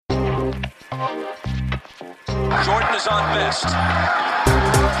Jordan is on Best.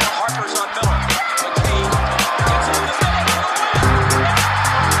 Harper's on Miller. McKee gets in the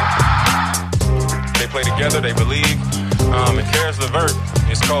middle. They play together. They believe. And Karis LeVert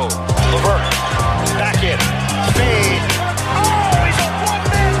is cold. LeVert back in. Fade. Oh, he's a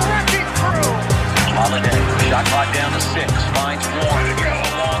one-man wrecking crew. Holiday. Shot clock down to 6. Finds Warren.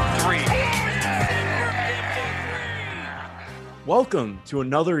 Long three. Welcome to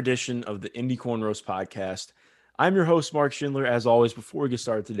another edition of the Indy Cornrows podcast. I'm your host, Mark Schindler. As always, before we get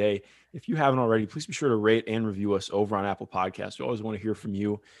started today, if you haven't already, please be sure to rate and review us over on Apple Podcasts. We always want to hear from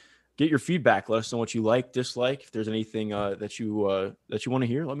you. Get your feedback. Let us know what you like, dislike. If there's anything that you want to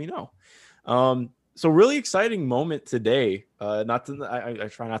hear, let me know. So really exciting moment today. I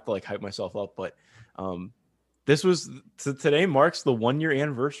try not to hype myself up, but today marks the 1-year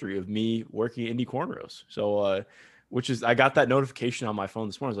anniversary of me working at Indy Cornrows. So I got that notification on my phone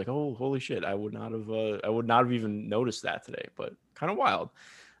this morning. I was like, oh, holy shit. I would not have even noticed that today, but kind of wild.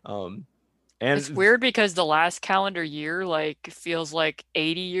 And it's weird because the last calendar year feels like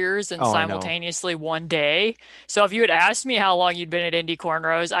 80 years and simultaneously one day. So if you had asked me how long you'd been at Indy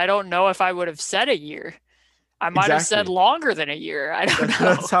Cornrows, I don't know if I would have said a year. I might have said longer than a year. I don't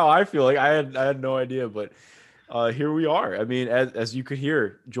know. That's how I feel. I had no idea, but here we are. I mean, as you could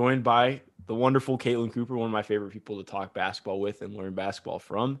hear, joined by the wonderful Caitlin Cooper, one of my favorite people to talk basketball with and learn basketball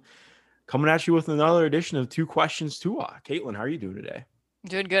from, coming at you with another edition of Two Questions to Caitlin, how are you doing today?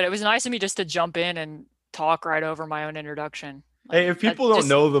 Doing good. It was nice of me just to jump in and talk right over my own introduction. Hey, if people don't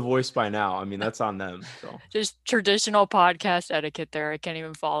know the voice by now, I mean, that's on them. So just traditional podcast etiquette there. I can't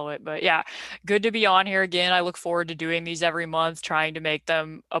even follow it. But yeah, good to be on here again. I look forward to doing these every month, trying to make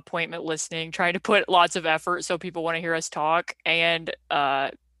them appointment listening, trying to put lots of effort so people want to hear us talk, and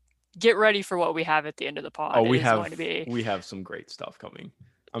get ready for what we have at the end of the pod. Oh, we have some great stuff coming.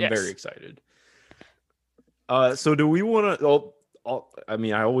 I'm very excited. So do we want to...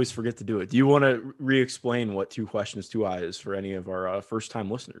 I always forget to do it. Do you want to re-explain what Two Questions to is for any of our first-time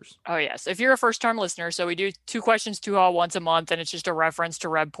listeners? Oh, yes. If you're a first-time listener, so we do Two Questions to once a month, and it's just a reference to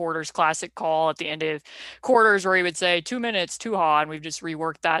Reb Porter's classic call at the end of quarters where he would say 2 minutes, and we've just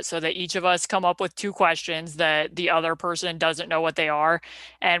reworked that so that each of us come up with two questions that the other person doesn't know what they are,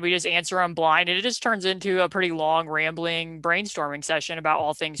 and we just answer them blind, and it just turns into a pretty long, rambling brainstorming session about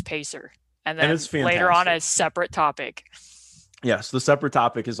all things Pacer. And then later on, a separate topic. Yes, the separate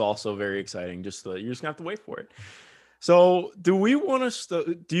topic is also very exciting. You're just gonna have to wait for it. So, do you want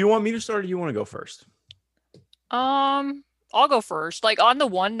me to start, or do you want to go first? I'll go first. On the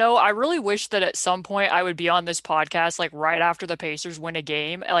one note, I really wish that at some point I would be on this podcast right after the Pacers win a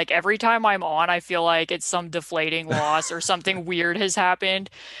game. Every time I'm on, I feel like it's some deflating loss or something weird has happened,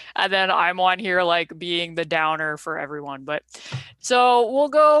 and then I'm on here being the downer for everyone. But so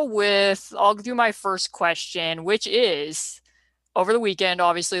I'll do my first question, which is, over the weekend,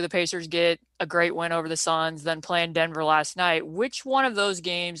 obviously, the Pacers get a great win over the Suns, then playing Denver last night. Which one of those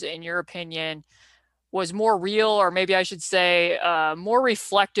games, in your opinion, was more real, or maybe I should say more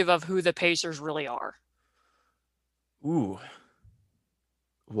reflective of who the Pacers really are? Ooh.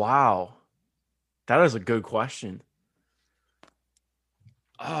 Wow. That is a good question.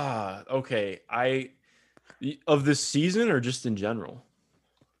 Okay. Of this season or just in general?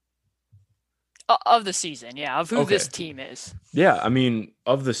 Of the season, yeah, of who this team is. Yeah, I mean,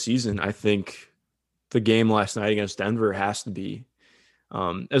 of the season, I think the game last night against Denver has to be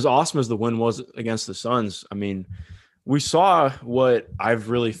as awesome as the win was against the Suns. I mean, we saw what I've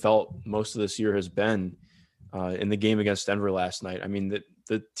really felt most of this year has been in the game against Denver last night. I mean,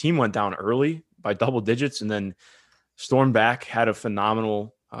 the team went down early by double digits and then stormed back, had a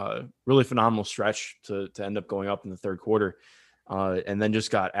really phenomenal stretch to end up going up in the third quarter, and then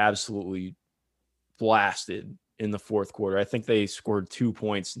just got absolutely blasted in the fourth quarter. I think they scored 2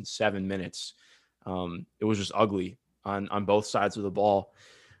 points in 7 minutes. It was just ugly on both sides of the ball.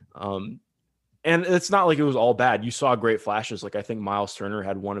 And it's not like it was all bad. You saw great flashes. I think Miles Turner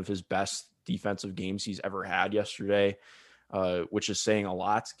had one of his best defensive games he's ever had yesterday, which is saying a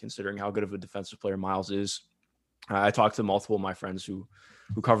lot considering how good of a defensive player Miles is. I talked to multiple of my friends who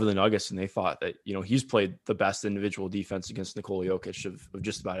cover the Nuggets, and they thought that, he's played the best individual defense against Nikola Jokic of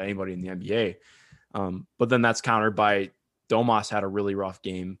just about anybody in the NBA. But then that's countered by Domas had a really rough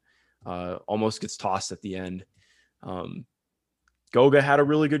game, almost gets tossed at the end. Goga had a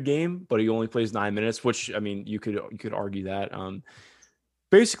really good game, but he only plays 9 minutes, which, I mean, you could argue that.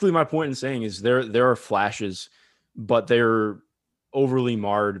 Basically, my point in saying is there are flashes, but they're overly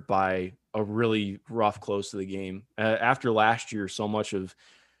marred by a really rough close to the game. After last year, so much of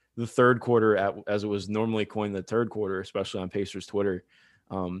the third quarter, as it was normally coined the third quarter, especially on Pacers Twitter,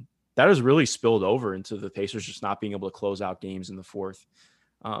 that has really spilled over into the Pacers just not being able to close out games in the fourth.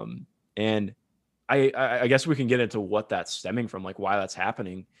 And I guess we can get into what that's stemming from, like why that's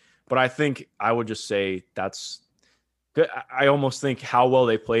happening. But I think I would just say I almost think how well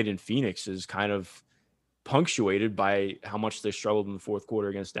they played in Phoenix is kind of punctuated by how much they struggled in the fourth quarter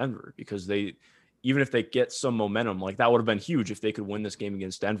against Denver, because even if they get some momentum, like that would have been huge if they could win this game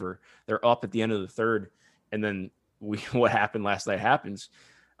against Denver. They're up at the end of the third, and then what happened last night happens.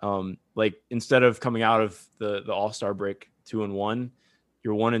 Like instead of coming out of the All-Star break 2-1,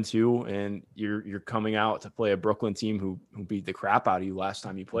 you're 1-2, and you're coming out to play a Brooklyn team who beat the crap out of you last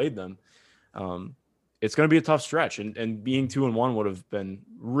time you played them. It's going to be a tough stretch, and being 2-1 would have been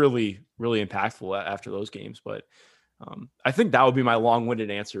really, really impactful after those games. But I think that would be my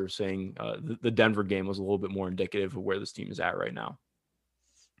long-winded answer, saying the Denver game was a little bit more indicative of where this team is at right now.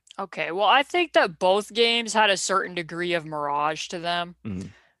 Okay, well, I think that both games had a certain degree of mirage to them.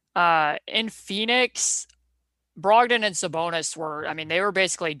 Mm-hmm. In Phoenix, Brogdon and Sabonis they were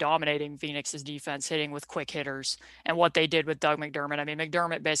basically dominating Phoenix's defense, hitting with quick hitters, and what they did with Doug McDermott. I mean,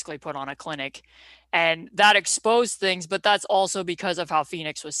 McDermott basically put on a clinic, and that exposed things, but that's also because of how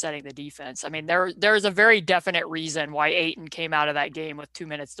Phoenix was setting the defense. I mean, there's a very definite reason why Ayton came out of that game with 2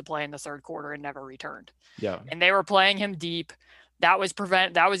 minutes to play in the third quarter and never returned. Yeah. And they were playing him deep. That was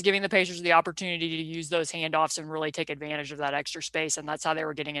giving the Pacers the opportunity to use those handoffs and really take advantage of that extra space, and that's how they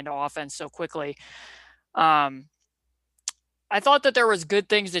were getting into offense so quickly. I thought that there was good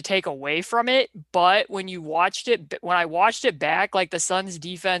things to take away from it, but when I watched it back, like the Suns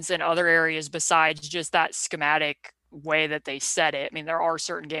defense in other areas besides just that schematic way that they set it, I mean, there are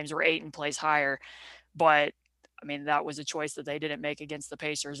certain games where Ayton plays higher, but I mean, that was a choice that they didn't make against the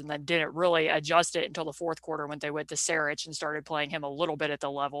Pacers, and then didn't really adjust it until the fourth quarter when they went to Saric and started playing him a little bit at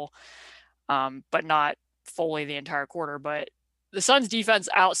the level, but not fully the entire quarter. But the Suns defense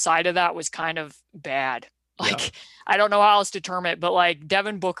outside of that was kind of bad. Like, I don't know how else to term it, but like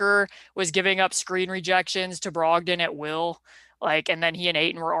Devin Booker was giving up screen rejections to Brogdon at will. Like, and then he and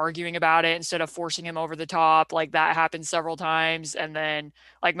Ayton were arguing about it instead of forcing him over the top. Like, that happened several times. And then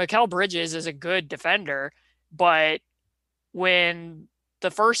like Mikal Bridges is a good defender, but when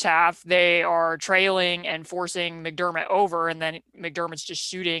the first half they are trailing and forcing McDermott over, and then McDermott's just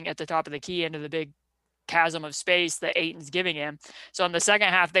shooting at the top of the key into the big chasm of space that Ayton's giving him. So in the second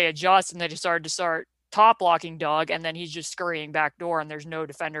half they adjust and they decided to start top blocking Doug, and then he's just scurrying back door, and there's no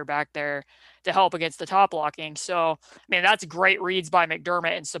defender back there to help against the top blocking. So, I mean, that's great reads by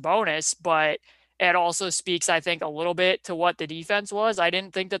McDermott and Sabonis, but it also speaks, I think, a little bit to what the defense was. I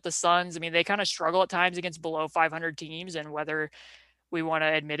didn't think that the Suns, I mean, they kind of struggle at times against below 500 teams, and whether we want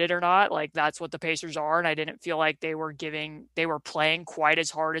to admit it or not, like that's what the Pacers are. And I didn't feel like they were playing quite as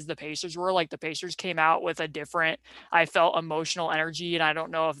hard as the Pacers were. Like the Pacers came out with a different, I felt, emotional energy. And I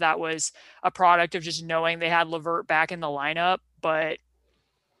don't know if that was a product of just knowing they had LeVert back in the lineup,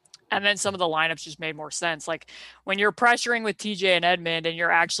 and then some of the lineups just made more sense. Like when you're pressuring with TJ and Edmond and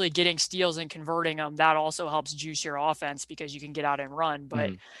you're actually getting steals and converting them, that also helps juice your offense because you can get out and run. But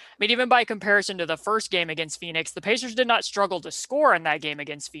I mean, even by comparison to the first game against Phoenix, the Pacers did not struggle to score in that game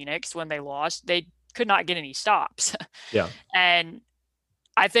against Phoenix when they lost. They could not get any stops. Yeah. And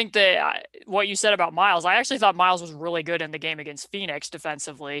I think that what you said about Miles, I actually thought Miles was really good in the game against Phoenix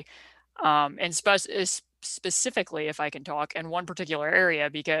defensively. And specifically, if I can talk, in one particular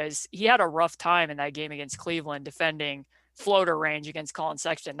area, because he had a rough time in that game against Cleveland defending floater range against Colin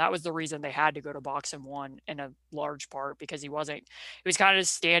Sexton. That was the reason they had to go to box him one in a large part, because he was kind of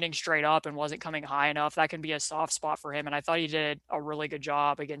just standing straight up and wasn't coming high enough. That can be a soft spot for him. And I thought he did a really good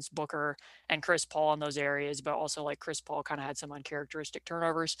job against Booker and Chris Paul in those areas, but also like Chris Paul kind of had some uncharacteristic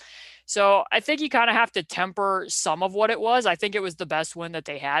turnovers. So I think you kind of have to temper some of what it was. I think it was the best win that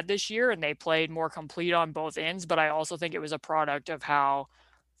they had this year, and they played more complete on both ends, but I also think it was a product of how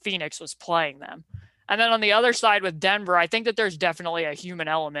Phoenix was playing them. And then on the other side with Denver, I think that there's definitely a human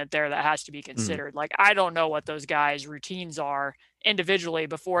element there that has to be considered. Like, I don't know what those guys' routines are individually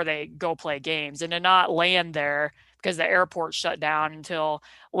before they go play games, and to not land there because the airport shut down until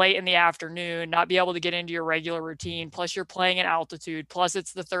late in the afternoon, not be able to get into your regular routine, plus you're playing in altitude, plus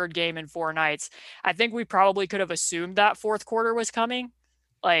it's the third game in 4 nights. I think we probably could have assumed that fourth quarter was coming.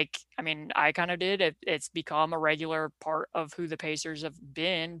 Like, I mean, I kind of did. It's become a regular part of who the Pacers have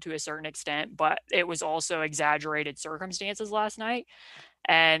been to a certain extent, but it was also exaggerated circumstances last night.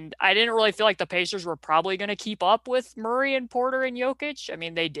 And I didn't really feel like the Pacers were probably going to keep up with Murray and Porter and Jokic. I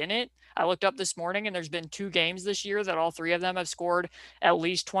mean, they didn't. I looked up this morning, and there's been 2 games this year that all 3 of them have scored at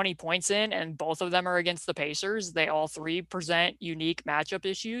least 20 points in, and both of them are against the Pacers. They all 3 present unique matchup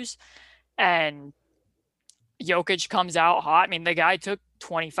issues. And Jokic comes out hot. I mean, the guy took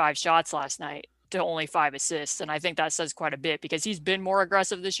 25 shots last night to only 5 assists. And I think that says quite a bit because he's been more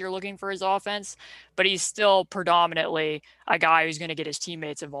aggressive this year looking for his offense, but he's still predominantly a guy who's going to get his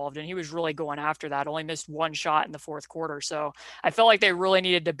teammates involved. And he was really going after that, only missed 1 shot in the fourth quarter. So I felt like they really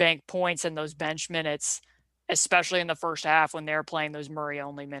needed to bank points in those bench minutes, especially in the first half when they were playing those Murray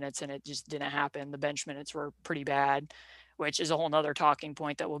only minutes, and it just didn't happen. The bench minutes were pretty bad, which is a whole nother talking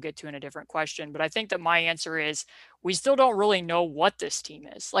point that we'll get to in a different question. But I think that my answer is we still don't really know what this team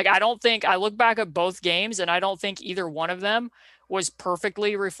is. Like, I look back at both games and I don't think either one of them was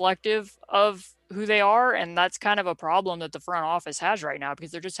perfectly reflective of who they are. And that's kind of a problem that the front office has right now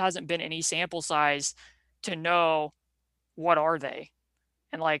because there just hasn't been any sample size to know what are they.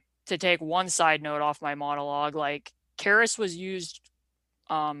 And like, to take one side note off my monologue, like Karras was used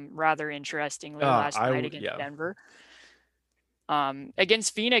rather interestingly last night against Denver.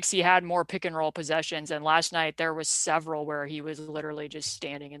 Against Phoenix, he had more pick and roll possessions, and last night there was several where he was literally just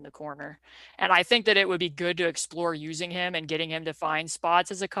standing in the corner. And I think that it would be good to explore using him and getting him to find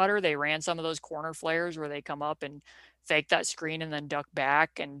spots as a cutter. They ran some of those corner flares where they come up and fake that screen and then duck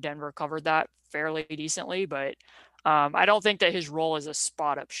back, and Denver covered that fairly decently. But I don't think that his role is a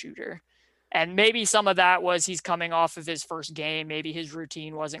spot up shooter. And maybe some of that was he's coming off of his first game. Maybe his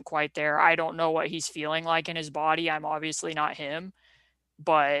routine wasn't quite there. I don't know what he's feeling like in his body. I'm obviously not him,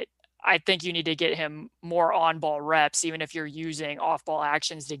 but I think you need to get him more on-ball reps, even if you're using off-ball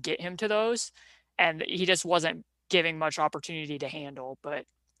actions to get him to those. And he just wasn't giving much opportunity to handle, but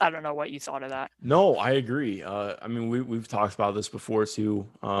I don't know what you thought of that. No, I agree. I mean, we've talked about this before too.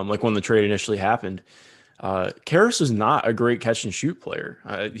 Like when the trade initially happened, Karras is not a great catch and shoot player.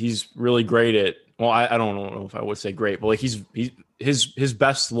 He's really great at, well, I don't know if I would say great, but like his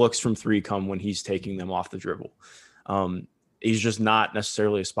best looks from three come when he's taking them off the dribble. He's just not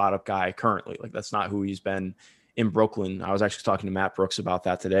necessarily a spot up guy currently. Like that's not who he's been in Brooklyn. I was actually talking to Matt Brooks about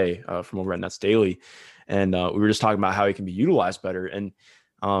that today from over at Nets Daily. And we were just talking about how he can be utilized better. And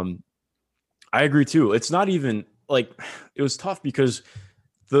I agree too. It's not even like, it was tough because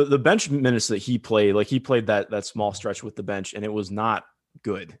the bench minutes that he played, like he played that small stretch with the bench and it was not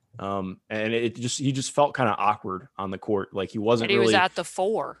good. And he just felt kind of awkward on the court. Like he wasn't and he was at the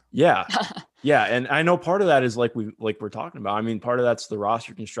 4. Yeah. Yeah. And I know part of that is like we're talking about. I mean, part of that's the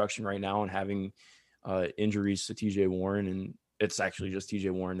roster construction right now and having injuries to TJ Warren, and it's actually just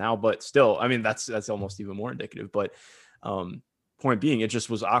TJ Warren now, but still, I mean, that's almost even more indicative. But point being, it just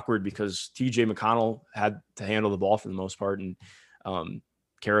was awkward because TJ McConnell had to handle the ball for the most part. And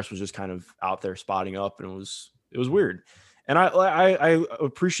Karras was just kind of out there spotting up, and it was weird. And I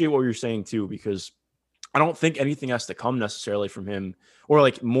appreciate what you're saying too, because I don't think anything has to come necessarily from him, or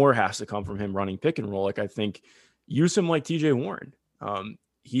like more has to come from him running pick and roll. Like I think use him like TJ Warren.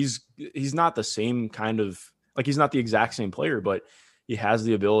 He's not the same kind of, like he's not the exact same player, but he has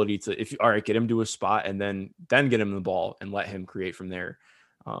the ability to, get him to a spot and then get him the ball and let him create from there.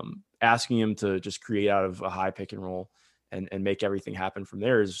 Asking him to just create out of a high pick and roll and make everything happen from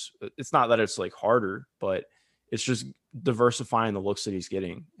there it's not that it's like harder, but it's just diversifying the looks that he's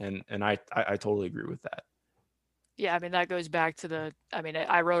getting. And I totally agree with that. Yeah, I mean, that goes back to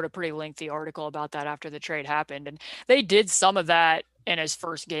I wrote a pretty lengthy article about that after the trade happened, and they did some of that in his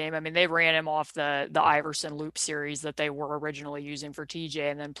first game. I mean, they ran him off the Iverson loop series that they were originally using for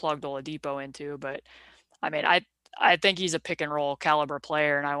TJ and then plugged Oladipo into. But I mean, I think he's a pick and roll caliber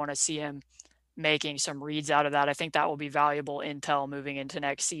player, and I want to see him making some reads out of that. I think that will be valuable intel moving into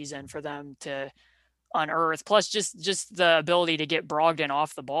next season for them to unearth. Plus just the ability to get Brogdon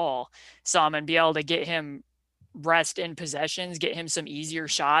off the ball some and be able to get him rest in possessions, get him some easier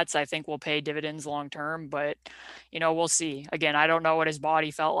shots, I think will pay dividends long term. But we'll see. Again, I don't know what his body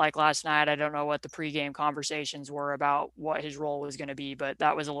felt like last night. I don't know what the pregame conversations were about what his role was going to be, but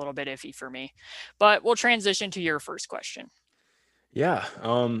that was a little bit iffy for me. But we'll transition to your first question. Yeah.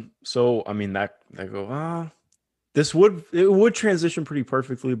 So I mean that it would transition pretty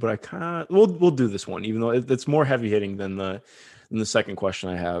perfectly, but we'll do this one, even though it's more heavy hitting than the second question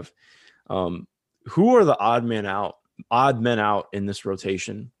I have. Who are the odd men out in this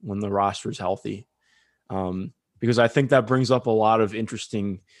rotation when the roster is healthy? Because I think that brings up a lot of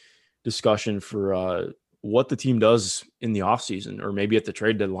interesting discussion for what the team does in the offseason or maybe at the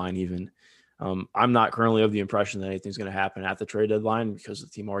trade deadline even. I'm not currently of the impression that anything's going to happen at the trade deadline because the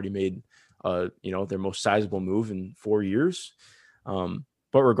team already made, their most sizable move in 4 years.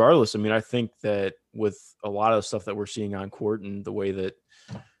 But regardless, I mean, I think that with a lot of the stuff that we're seeing on court and the way that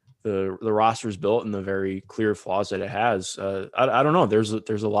the roster is built and the very clear flaws that it has, I don't know. There's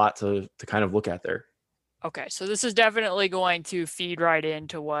a lot to kind of look at there. Okay, so this is definitely going to feed right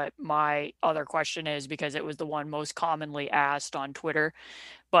into what my other question is because it was the one most commonly asked on Twitter,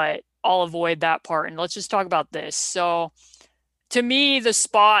 but I'll avoid that part and let's just talk about this. So, to me, the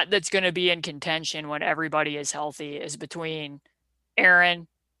spot that's going to be in contention when everybody is healthy is between Aaron,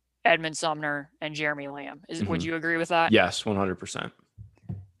 Edmond Sumner, and Jeremy Lamb. Would you agree with that? Yes, 100%.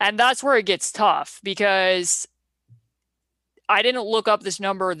 And that's where it gets tough because I didn't look up this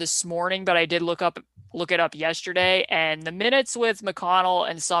number this morning, but I did look it up yesterday. And the minutes with McConnell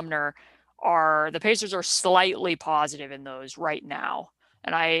and Sumner the Pacers are slightly positive in those right now.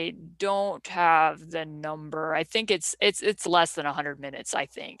 And I don't have the number. I think it's less than 100 minutes, I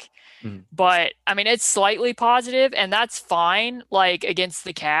think. But I mean, it's slightly positive, and that's fine. Like against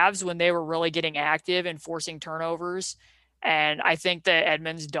the Cavs when they were really getting active and forcing turnovers. And I think that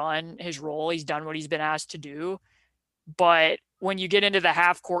Edmond's done his role. He's done what he's been asked to do. But when you get into the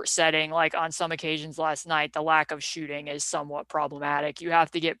half court setting, like on some occasions last night, the lack of shooting is somewhat problematic. You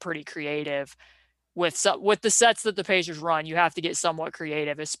have to get pretty creative with the sets that the Pacers run. You have to get somewhat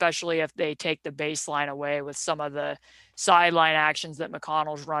creative, especially if they take the baseline away with some of the sideline actions that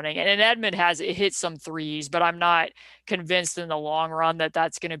McConnell's running. And Edmond has hit some threes, but I'm not convinced in the long run that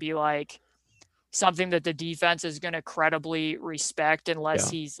that's going to be like something that the defense is going to credibly respect unless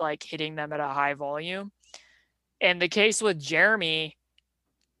he's like hitting them at a high volume. And the case with Jeremy,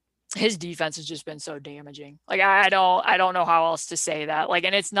 his defense has just been so damaging. Like I don't know how else to say that. Like,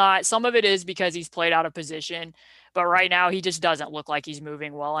 and it's not, some of it is because he's played out of position, but right now he just doesn't look like he's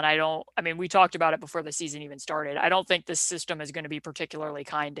moving well. And we talked about it before the season even started. I don't think this system is going to be particularly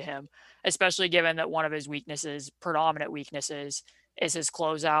kind to him, especially given that one of his predominant weaknesses is his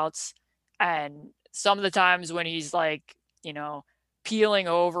closeouts. And some of the times when he's like, peeling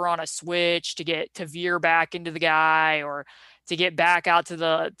over on a switch to veer back into the guy or to get back out to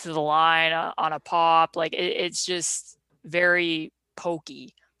the line on a pop, like it's just very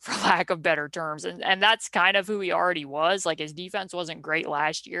pokey for lack of better terms. And that's kind of who he already was. Like his defense wasn't great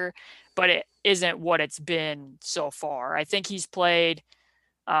last year, but it isn't what it's been so far. I think he's played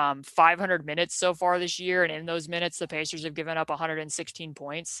 500 minutes so far this year. And in those minutes, the Pacers have given up 116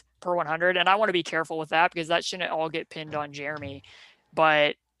 points per 100. And I want to be careful with that because that shouldn't all get pinned on Jeremy.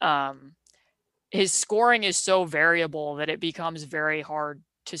 But his scoring is so variable that it becomes very hard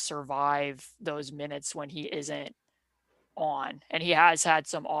to survive those minutes when he isn't on. And he has had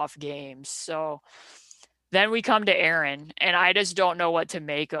some off games. So then we come to Aaron, and I just don't know what to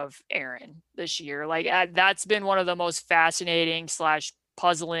make of Aaron this year. Like that's been one of the most fascinating /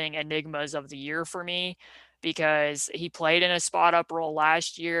 puzzling enigmas of the year for me because he played in a spot up role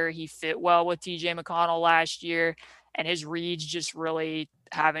last year. He fit well with TJ McConnell last year. And his reads just really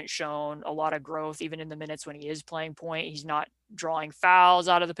haven't shown a lot of growth, even in the minutes when he is playing point. He's not drawing fouls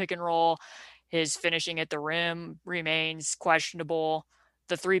out of the pick and roll. His finishing at the rim remains questionable.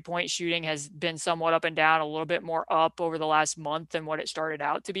 The 3-point shooting has been somewhat up and down, a little bit more up over the last month than what it started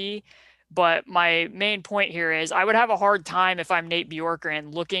out to be. But my main point here is I would have a hard time if I'm Nate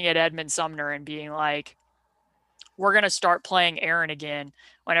Bjorkgren looking at Edmond Sumner and being like, we're going to start playing Aaron again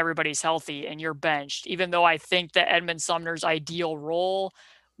when everybody's healthy and you're benched, even though I think that Edmond Sumner's ideal role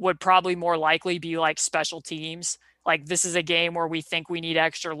would probably more likely be like special teams. Like this is a game where we think we need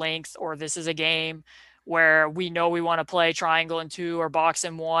extra length, or this is a game where we know we want to play triangle and 2 or box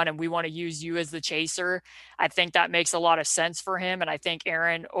and 1 and we want to use you as the chaser. I think that makes a lot of sense for him. And I think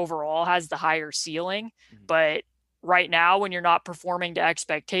Aaron overall has the higher ceiling, but right now, when you're not performing to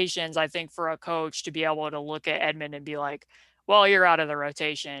expectations, I think for a coach to be able to look at Edmond and be like, well, you're out of the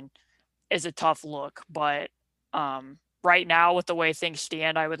rotation is a tough look. But right now, with the way things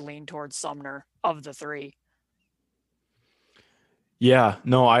stand, I would lean towards Sumner of the 3. Yeah,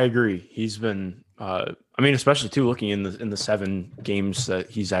 no, I agree. He's been, especially too, looking in the 7 games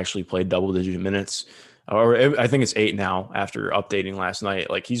that he's actually played double-digit minutes, or I think it's 8 now after updating last night.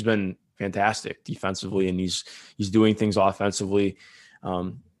 Like he's been fantastic defensively, and he's doing things offensively.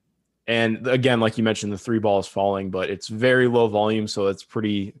 And again, like you mentioned, the 3 ball is falling, but it's very low volume, so it's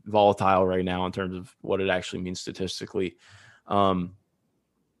pretty volatile right now in terms of what it actually means statistically. Aaron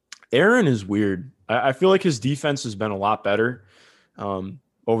is weird. I feel like his defense has been a lot better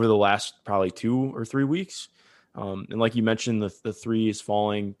over the last probably 2 or 3 weeks. And like you mentioned, the 3 is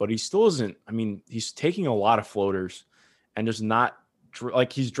falling, but he still isn't. I mean, he's taking a lot of floaters and just not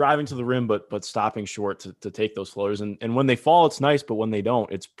like he's driving to the rim, but stopping short to take those floaters. And when they fall, it's nice, but when they don't,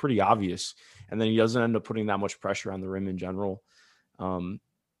 it's pretty obvious. And then he doesn't end up putting that much pressure on the rim in general.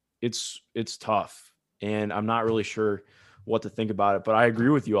 It's tough, and I'm not really sure what to think about it, but I agree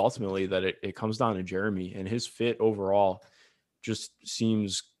with you ultimately that it comes down to Jeremy, and his fit overall just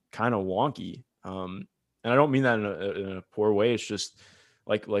seems kind of wonky. And I don't mean that in a poor way. It's just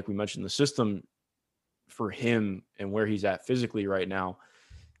like we mentioned, the system for him and where he's at physically right now,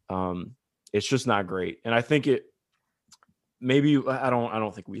 it's just not great. And I think I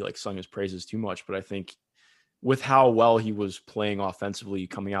don't think we like sung his praises too much, but I think with how well he was playing offensively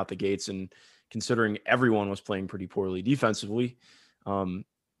coming out the gates, and considering everyone was playing pretty poorly defensively,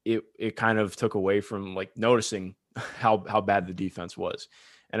 it kind of took away from like noticing how bad the defense was.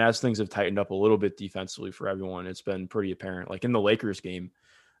 And as things have tightened up a little bit defensively for everyone, it's been pretty apparent. Like in the Lakers game,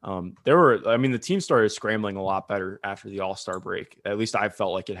 the team started scrambling a lot better after the All-Star break. At least I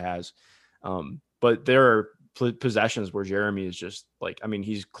felt like it has. But there are possessions where Jeremy is just like,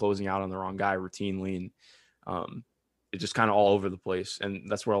 he's closing out on the wrong guy routinely, and it's just kind of all over the place. And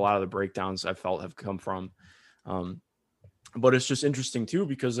that's where a lot of the breakdowns I felt have come from. But it's just interesting too,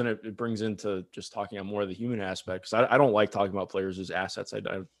 because then it brings into just talking on more of the human aspects. I don't like talking about players as assets.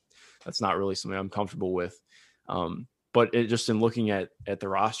 That's not really something I'm comfortable with. But it just in looking at the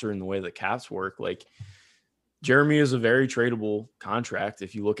roster and the way the caps work, like Jeremy is a very tradable contract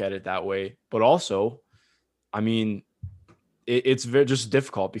if you look at it that way. But also, it's very just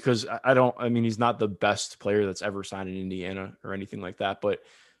difficult because he's not the best player that's ever signed in Indiana or anything like that. But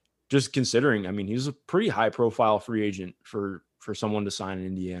just considering, he's a pretty high profile free agent for someone to sign in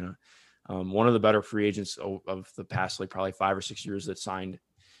Indiana. One of the better free agents of the past, like probably 5 or 6 years that signed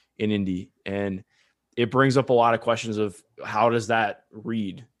in Indy. And it brings up a lot of questions of how does that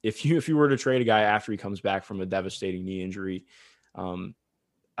read? If you were to trade a guy after he comes back from a devastating knee injury,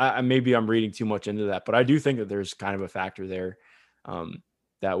 maybe I'm reading too much into that, but I do think that there's kind of a factor there.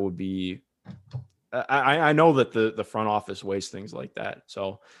 That would be, I know that the front office weighs things like that.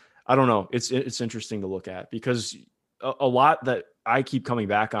 So I don't know. It's interesting to look at because a lot that I keep coming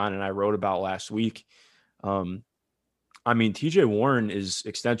back on and I wrote about last week. TJ Warren is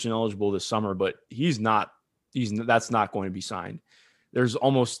extension eligible this summer, but that's not going to be signed. There's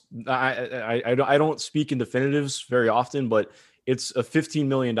almost, I don't speak in definitives very often, but it's a $15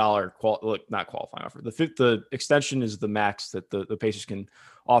 million not qualifying offer. The extension is the max that the Pacers can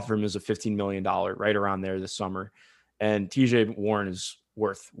offer him is a $15 million right around there this summer. And TJ Warren is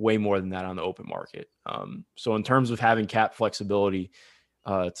worth way more than that on the open market. So in terms of having cap flexibility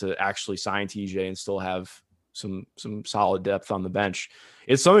to actually sign TJ and still have some solid depth on the bench,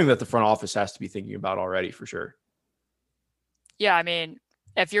 it's something that the front office has to be thinking about already for sure. Yeah,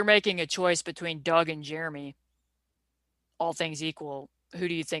 if you're making a choice between Doug and Jeremy, all things equal, who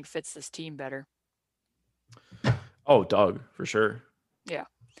do you think fits this team better? Oh, Doug, for sure. Yeah.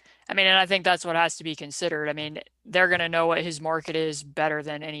 And I think that's what has to be considered. They're going to know what his market is better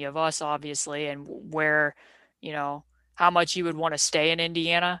than any of us, obviously, and where, how much he would want to stay in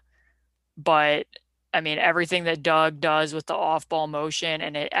Indiana. But, everything that Doug does with the off-ball motion,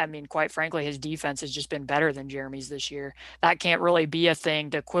 and quite frankly, his defense has just been better than Jeremy's this year. That can't really be a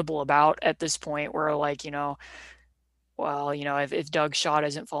thing to quibble about at this point where, if Doug's shot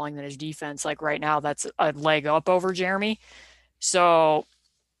isn't falling, then his defense, like right now, that's a leg up over Jeremy. So,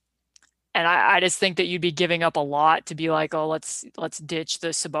 and I just think that you'd be giving up a lot to be like, oh, let's ditch the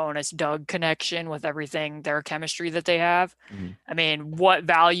Sabonis Doug connection with everything, their chemistry that they have. Mm-hmm. What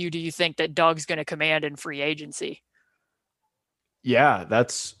value do you think that Doug's going to command in free agency? Yeah,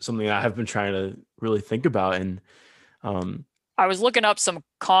 that's something I have been trying to really think about. And I was looking up some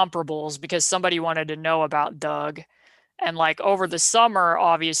comparables because somebody wanted to know about Doug. And over the summer,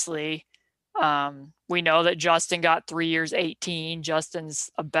 obviously, we know that Justin got 3 years, 18. Justin's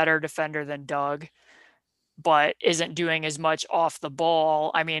a better defender than Doug, but isn't doing as much off the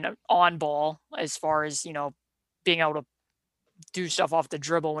ball. On ball, as far as, being able to do stuff off the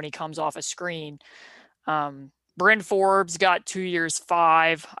dribble when he comes off a screen. Bryn Forbes got 2 years,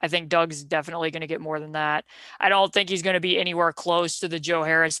 5. I think Doug's definitely going to get more than that. I don't think he's going to be anywhere close to the Joe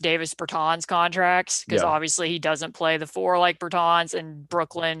Harris, Davis Bertans contracts because obviously he doesn't play the 4 like Bertans, and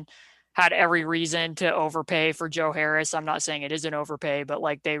Brooklyn had every reason to overpay for Joe Harris. I'm not saying it is an overpay, but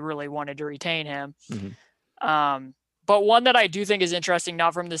they really wanted to retain him. Mm-hmm. But one that I do think is interesting,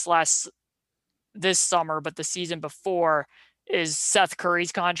 not from this summer, but the season before, is Seth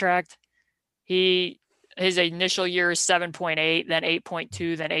Curry's contract. His initial year is 7.8, then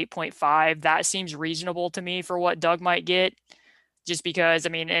 8.2, then 8.5. That seems reasonable to me for what Doug might get. Just because,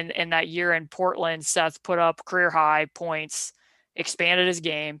 in that year in Portland, Seth put up career high points, expanded his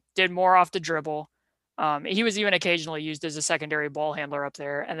game, did more off the dribble. He was even occasionally used as a secondary ball handler up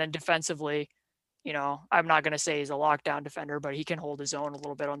there. And then defensively, I'm not going to say he's a lockdown defender, but he can hold his own a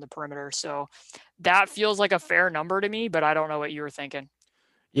little bit on the perimeter. So that feels like a fair number to me, but I don't know what you were thinking.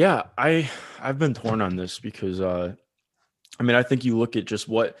 Yeah, I've been torn on this because I think you look at just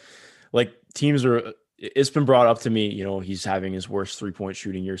what teams are it's been brought up to me, he's having his worst 3-point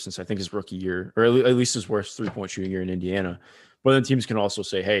shooting year since I think his rookie year, or at least his worst 3-point shooting year in Indiana. But then teams can also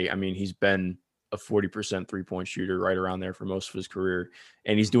say, hey, I mean, he's been a 40% 3-point shooter right around there for most of his career.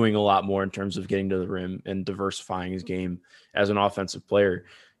 And he's doing a lot more in terms of getting to the rim and diversifying his game as an offensive player.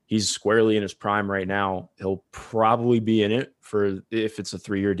 He's squarely in his prime right now. He'll probably be in it if it's a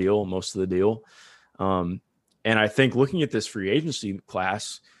 3-year deal, most of the deal. And I think looking at this free agency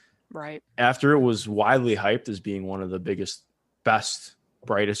class, right after it was widely hyped as being one of the biggest, best,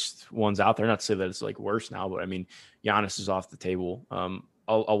 brightest ones out there, not to say that it's like worse now, but I mean, Giannis is off the table.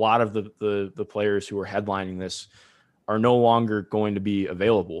 A lot of the players who are headlining this are no longer going to be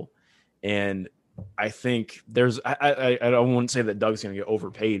available. And I think I don't want to say that Doug's going to get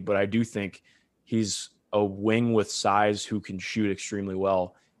overpaid, but I do think he's a wing with size who can shoot extremely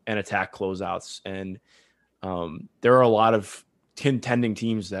well and attack closeouts. And there are a lot of contending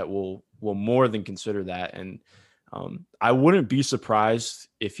teams that will more than consider that. And I wouldn't be surprised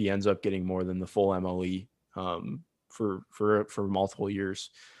if he ends up getting more than the full MLE for multiple years,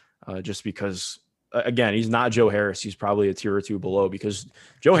 just because, again, he's not Joe Harris. He's probably a tier or two below, because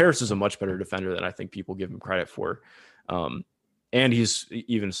Joe Harris is a much better defender than I think people give him credit for. And he's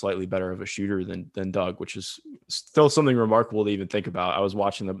even slightly better of a shooter than Doug, which is still something remarkable to even think about. I was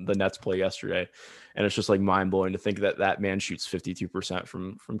watching the Nets play yesterday, and it's just like mind blowing to think that man shoots 52%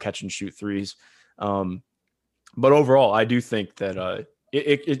 from catch and shoot threes. But overall, I do think that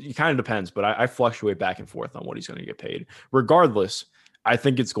it kind of depends, but I fluctuate back and forth on what he's going to get paid. Regardless, I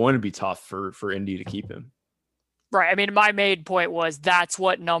think it's going to be tough for Indy to keep him. Right. I mean, my main point was that's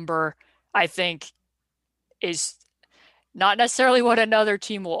what number I think is not necessarily what another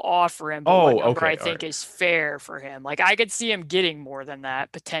team will offer him, but what number I think is fair for him. Like, I could see him getting more than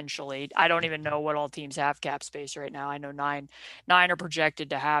that potentially. I don't even know what all teams have cap space right now. I know nine are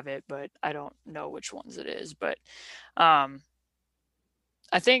projected to have it, but I don't know which ones it is. But I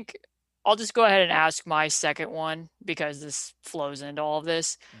think I'll just go ahead and ask my second one, because this flows into all of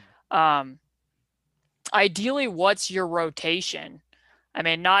this. Ideally, what's your rotation? I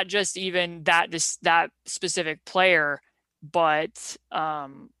mean, not just even that specific player, but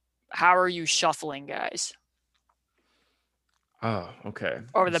how are you shuffling guys? Oh, okay.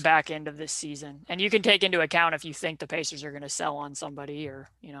 Over the back end of this season. And you can take into account if you think the Pacers are going to sell on somebody or,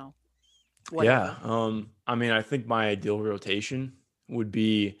 whatever. Yeah. I mean, I think my ideal rotation would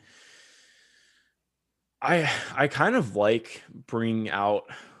be, I kind of like bringing out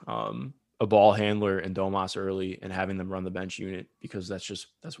a ball handler and Domas early and having them run the bench unit, because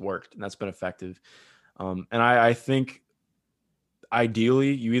that's worked and that's been effective. And I think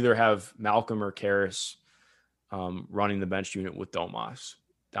ideally you either have Malcolm or Karras running the bench unit with Domas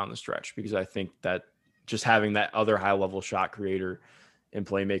down the stretch, because I think that just having that other high level shot creator and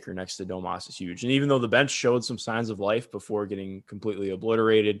playmaker next to Domas is huge. And even though the bench showed some signs of life before getting completely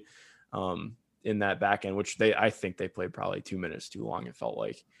obliterated in that back end, which I think they played probably 2 minutes too long, it felt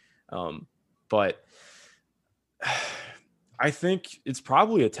like. But I think it's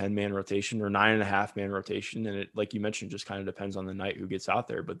probably a 10-man rotation or 9.5-man rotation. And it, like you mentioned, just kind of depends on the night who gets out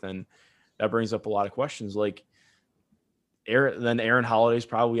there. But then that brings up a lot of questions. Like Aaron Holiday's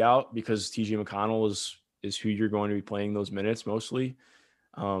probably out, because TJ McConnell is who you're going to be playing those minutes mostly.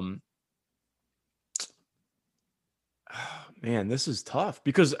 Man, this is tough,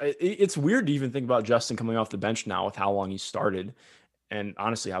 because it's weird to even think about Justin coming off the bench now with how long he started and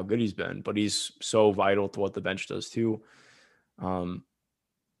honestly how good he's been, but he's so vital to what the bench does too.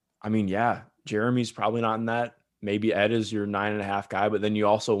 I mean, yeah, Jeremy's probably not in that. Maybe Ed is your 9.5 guy, but then you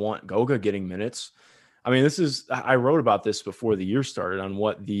also want Goga getting minutes. I mean, I wrote about this before the year started on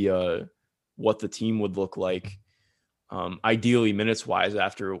what the team would look like, ideally minutes wise,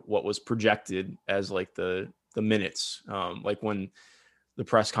 after what was projected as like the minutes, like when the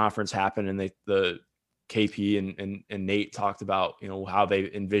press conference happened and the KP and Nate talked about, how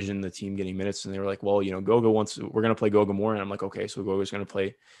they envisioned the team getting minutes. And they were like, well, Goga we're going to play Goga more. And I'm like, okay, so Goga's going to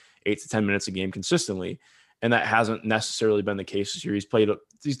play 8 to 10 minutes a game consistently. And that hasn't necessarily been the case this year.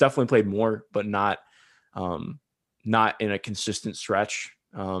 He's definitely played more, but not in a consistent stretch.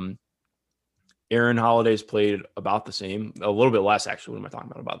 Aaron Holiday's played about the same, a little bit less actually. What am I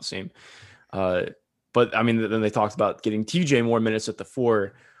talking about the same? But I mean, then they talked about getting TJ more minutes at the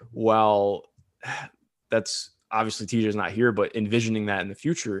 4. Well, that's obviously TJ's not here, but envisioning that in the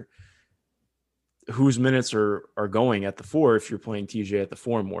future, whose minutes are going at the 4 if you're playing TJ at the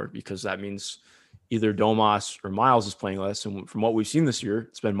 4 more, because that means either Domas or Miles is playing less. And from what we've seen this year,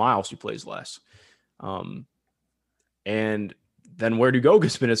 it's been Miles who plays less. And then where do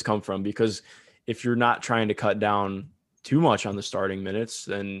Goga's minutes come from? Because if you're not trying to cut down too much on the starting minutes,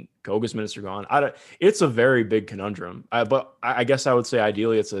 then Goga's minutes are gone. It's a very big conundrum. But I guess I would say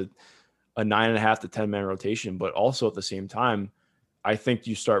ideally it's a 9.5 to 10 man rotation, but also at the same time, I think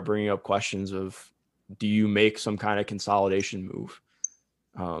you start bringing up questions of, do you make some kind of consolidation move?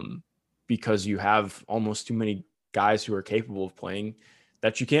 Because you have almost too many guys who are capable of playing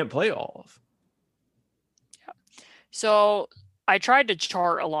that you can't play all of. Yeah. So I tried to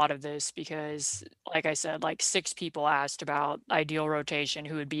chart a lot of this because, like I said, like 6 people asked about ideal rotation,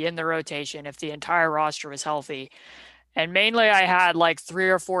 who would be in the rotation if the entire roster was healthy. And mainly I had like 3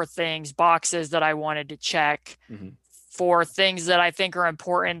 or 4 boxes that I wanted to check for things that I think are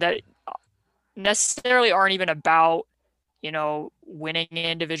important that necessarily aren't even about, winning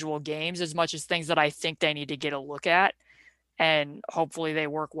individual games as much as things that I think they need to get a look at. And hopefully they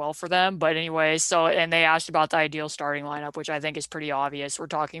work well for them. But anyway, and they asked about the ideal starting lineup, which I think is pretty obvious. We're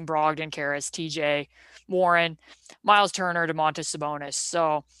talking Brogdon, Karras, TJ, Warren, Miles Turner, Domantas Sabonis.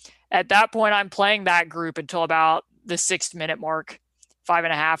 So at that point, I'm playing that group until about the 6th minute mark,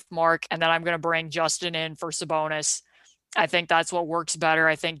 5.5 mark. And then I'm going to bring Justin in for Sabonis. I think that's what works better.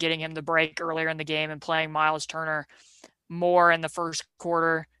 I think getting him the break earlier in the game and playing Miles Turner more in the first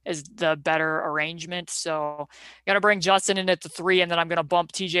quarter is the better arrangement. So I'm going to bring Justin in at the 3, and then I'm going to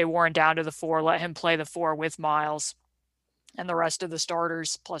bump TJ Warren down to the 4, let him play the 4 with Miles and the rest of the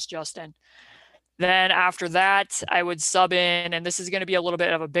starters plus Justin. Then after that, I would sub in, and this is going to be a little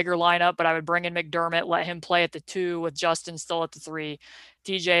bit of a bigger lineup, but I would bring in McDermott, let him play at the 2 with Justin still at the 3,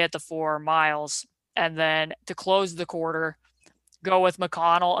 TJ at the 4, Miles. And then to close the quarter, go with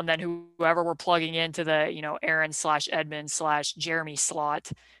McConnell, and then whoever we're plugging into the, Aaron/Edmond/Jeremy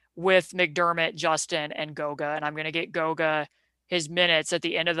slot with McDermott, Justin, and Goga. And I'm going to get Goga his minutes at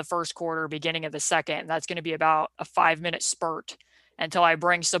the end of the first quarter, beginning of the second. And that's going to be about a 5-minute spurt until I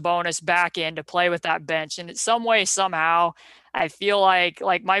bring Sabonis back in to play with that bench. And in some way, somehow, I feel like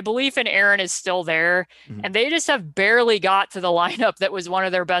my belief in Aaron is still there, and they just have barely got to the lineup that was one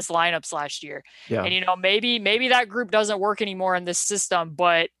of their best lineups last year. Yeah. And, maybe that group doesn't work anymore in this system,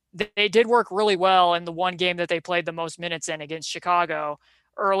 but they did work really well in the one game that they played the most minutes in against Chicago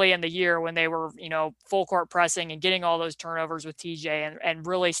early in the year when they were, full court pressing and getting all those turnovers with TJ and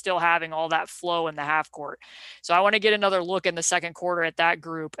really still having all that flow in the half court. So I want to get another look in the second quarter at that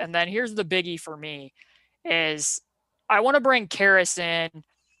group. And then here's the biggie for me is I want to bring Karras in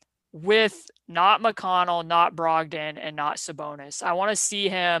with not McConnell, not Brogdon, and not Sabonis. I want to see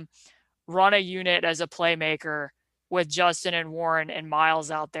him run a unit as a playmaker with Justin and Warren and Miles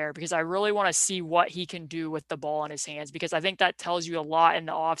out there, because I really want to see what he can do with the ball in his hands, because I think that tells you a lot in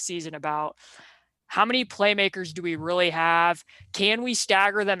the offseason about how many playmakers do we really have? Can we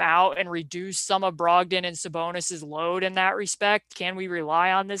stagger them out and reduce some of Brogdon and Sabonis's load in that respect? Can we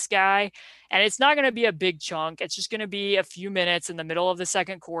rely on this guy? And it's not going to be a big chunk. It's just going to be a few minutes in the middle of the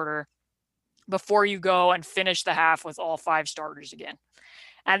second quarter before you go and finish the half with all 5 starters again.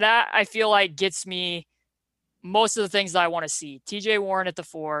 And that, I feel like, gets me most of the things that I want to see. TJ Warren at the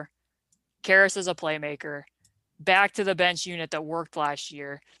 4, Karras as a playmaker, back to the bench unit that worked last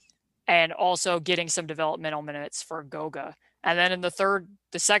year, and also getting some developmental minutes for Goga. And then in the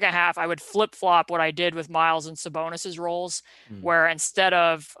second half, I would flip-flop what I did with Miles and Sabonis's roles, where instead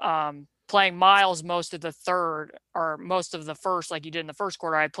of playing Miles most of the third or most of the first, like you did in the first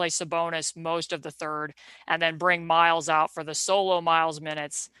quarter, I'd play Sabonis most of the third and then bring Miles out for the solo Miles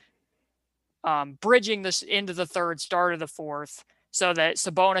minutes, bridging this into the third, start of the fourth, so that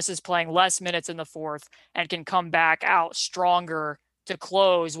Sabonis is playing less minutes in the fourth and can come back out stronger to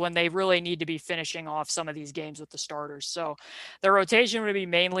close when they really need to be finishing off some of these games with the starters. So the rotation would be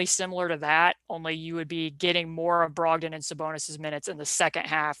mainly similar to that, only you would be getting more of Brogdon and Sabonis's minutes in the second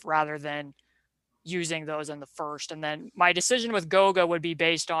half rather than using those in the first. And then my decision with Goga would be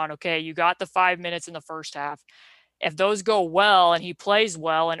based on, okay, you got the 5 minutes in the first half. If those go well and he plays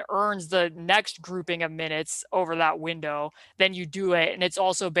well and earns the next grouping of minutes over that window, then you do it. And it's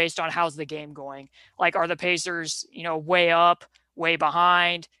also based on how's the game going. Like, are the Pacers, way up, way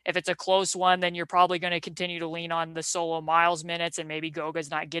behind? If it's a close one, then you're probably going to continue to lean on the solo Miles minutes and maybe Goga's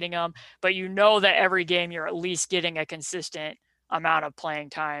not getting them. But that every game you're at least getting a consistent amount of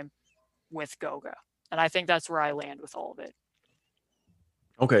playing time with Goga. And I think that's where I land with all of it.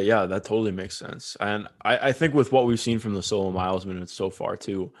 Okay, yeah, that totally makes sense. And I think with what we've seen from the solo Miles minutes so far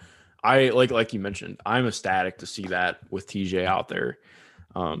too, I like you mentioned, I'm ecstatic to see that with TJ out there.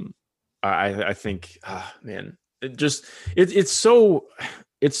 I think, man, it's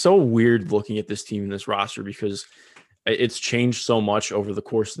so weird looking at this team and this roster, because it's changed so much over the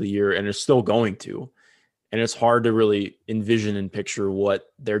course of the year, and it's still going to, and it's hard to really envision and picture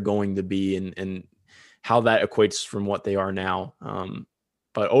what they're going to be and how that equates from what they are now.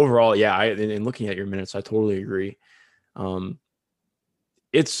 But overall, yeah, in looking at your minutes, I totally agree.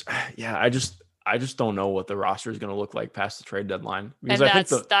 It's yeah, I just don't know what the roster is going to look like past the trade deadline, because And I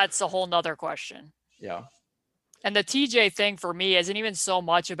think that's a whole nother question. Yeah. And the TJ thing for me isn't even so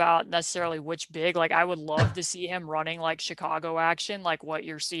much about necessarily which big. Like, I would love to see him running like Chicago action, like what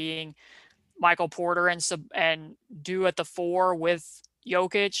you're seeing Michael Porter and do at the 4 with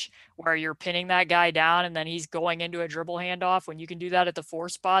Jokic, where you're pinning that guy down and then he's going into a dribble handoff. When you can do that at the 4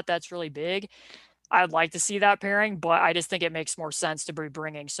 spot, that's really big. I'd like to see that pairing, but I just think it makes more sense to be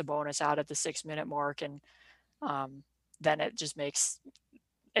bringing Sabonis out at the 6-minute mark, and then it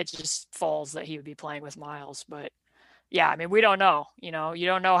just falls that he would be playing with Miles. But yeah, I mean, we don't know. You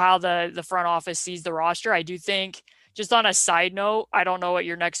don't know how the front office sees the roster. I do think, just on a side note, I don't know what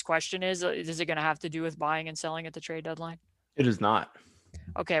your next question is. Is it going to have to do with buying and selling at the trade deadline? It is not.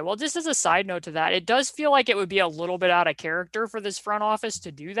 Okay, well, just as a side note to that, it does feel like it would be a little bit out of character for this front office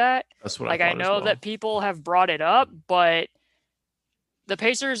to do that. That's what I thought know as well. that people have brought it up, but the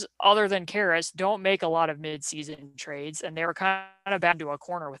Pacers, other than Karras, don't make a lot of mid-season trades, and they were kind of back into a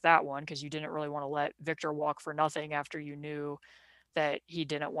corner with that one because you didn't really want to let Victor walk for nothing after you knew that he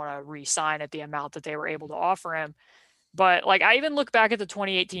didn't want to re-sign at the amount that they were able to offer him. But like, I even look back at the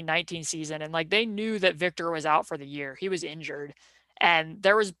 2018-19 season, and like, they knew that Victor was out for the year. He was injured, and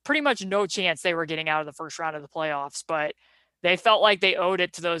there was pretty much no chance they were getting out of the first round of the playoffs, but they felt like they owed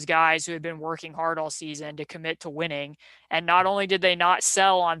it to those guys who had been working hard all season to commit to winning. And not only did they not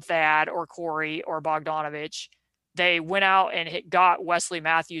sell on Thad or Corey or Bogdanovich, they went out and got Wesley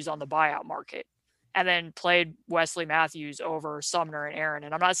Matthews on the buyout market, and then played Wesley Matthews over Sumner and Aaron.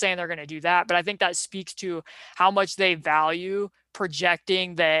 And I'm not saying they're going to do that, but I think that speaks to how much they value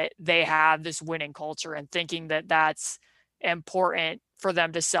projecting that they have this winning culture and thinking that that's important for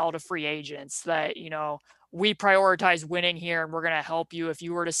them to sell to free agents, that, we prioritize winning here, and we're going to help you if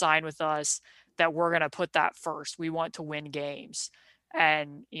you were to sign with us, that we're going to put that first. We want to win games.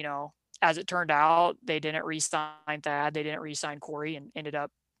 And, as it turned out, they didn't re-sign Thad. They didn't re-sign Corey, and ended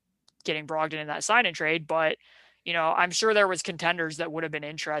up getting Brogdon in that sign and trade. But, I'm sure there was contenders that would have been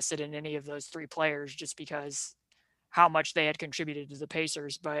interested in any of those 3 players just because how much they had contributed to the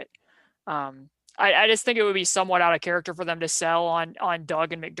Pacers. But I just think it would be somewhat out of character for them to sell on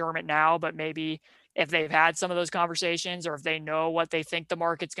Doug and McDermott now, but maybe if they've had some of those conversations, or if they know what they think the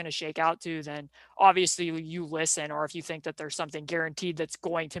market's going to shake out to, then obviously you listen. Or if you think that there's something guaranteed that's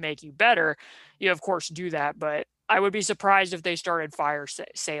going to make you better, you of course do that. But I would be surprised if they started fire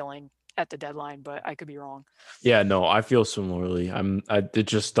sailing at the deadline, but I could be wrong. Yeah, no, I feel similarly. It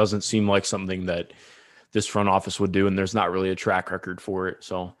just doesn't seem like something that this front office would do, and there's not really a track record for it.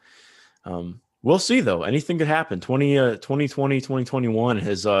 So we'll see, though. Anything could happen. 2020, 2021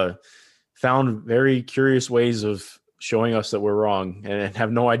 has found very curious ways of showing us that we're wrong and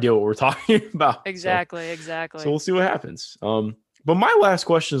have no idea what we're talking about. Exactly. So we'll see what happens. But my last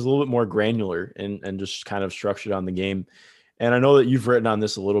question is a little bit more granular and just kind of structured on the game. And I know that you've written on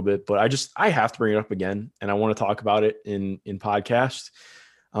this a little bit, but I have to bring it up again, and I want to talk about it in podcast.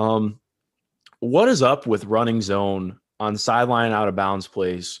 What is up with running zone on sideline out of bounds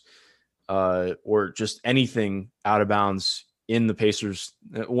plays, or just anything out of bounds in the Pacers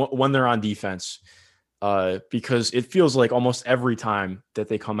when they're on defense? Because it feels like almost every time that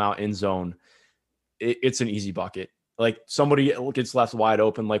they come out in zone, it's an easy bucket. Like, somebody gets left wide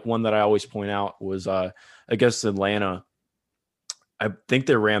open. Like, one that I always point out was against Atlanta. I think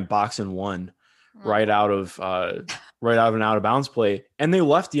they ran box and one right out of an out of bounds play, and they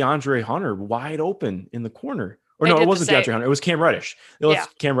left DeAndre Hunter wide open in the corner. Or no, it wasn't DeAndre Hunter. It was Cam Reddish. They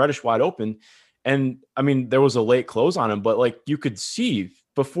left Cam Reddish wide open. And I mean, there was a late close on him, but like, you could see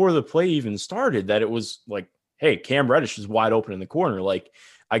before the play even started that it was like, hey, Cam Reddish is wide open in the corner. Like,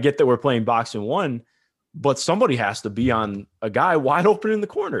 I get that we're playing box and one, but somebody has to be on a guy wide open in the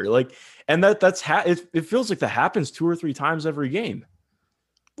corner. Like, and it feels like that happens 2 or 3 times every game.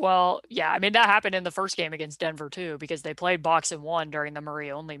 Well, yeah, I mean, that happened in the first game against Denver too, because they played box and one during the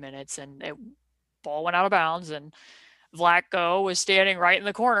Murray only minutes, and ball went out of bounds, and Vlatko was standing right in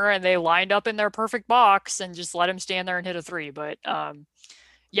the corner, and they lined up in their perfect box and just let him stand there and hit a 3. But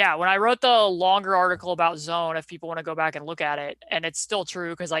yeah, when I wrote the longer article about zone, if people want to go back and look at it, and it's still true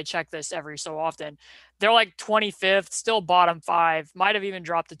because I check this every so often, they're like 25th, still bottom 5, might have even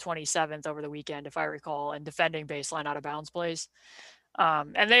dropped to 27th over the weekend, if I recall, in defending baseline out of bounds plays.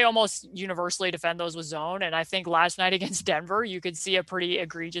 And they almost universally defend those with zone. And I think last night against Denver, you could see a pretty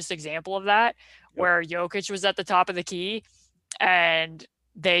egregious example of that, where Jokic was at the top of the key and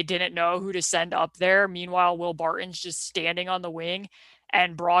they didn't know who to send up there. Meanwhile, Will Barton's just standing on the wing,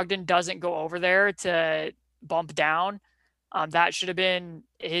 and Brogdon doesn't go over there to bump down. That should have been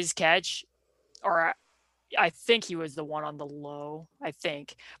his catch, or I think he was the one on the low, I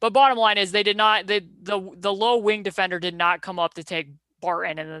think. But bottom line is they did not, the low wing defender did not come up to take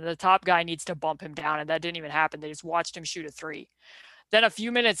Barton, and then the top guy needs to bump him down, and that didn't even happen. They just watched him shoot a three. Then a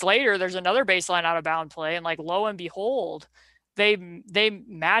few minutes later, there's another baseline out of bound play, and like lo and behold, they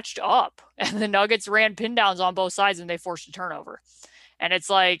matched up, and the Nuggets ran pin downs on both sides, and they forced a turnover. And it's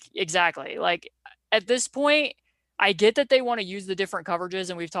like, exactly, like at this point, I get that they want to use the different coverages,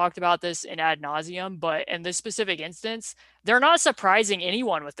 and we've talked about this in ad nauseum, but in this specific instance, they're not surprising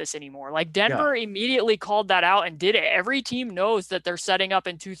anyone with this anymore. Like Denver immediately called that out and did it. Every team knows that they're setting up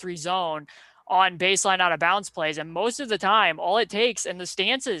in 2-3 zone on baseline out of bounds plays. And most of the time, all it takes, and the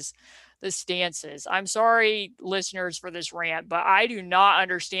stances, I'm sorry, listeners, for this rant, but I do not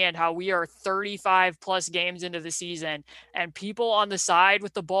understand how we are 35 plus games into the season and people on the side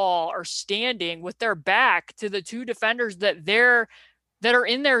with the ball are standing with their back to the two defenders that are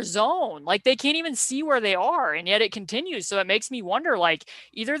in their zone. Like they can't even see where they are, and yet it continues. So it makes me wonder, like,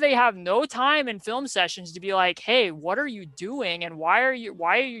 either they have no time in film sessions to be like, hey, what are you doing? And why are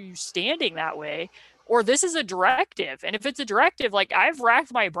you standing that way? Or this is a directive. And if it's a directive, like I've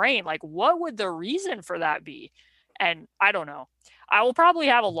racked my brain, like what would the reason for that be? And I don't know. I will probably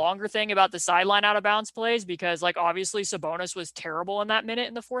have a longer thing about the sideline out of bounds plays because, like, obviously Sabonis was terrible in that minute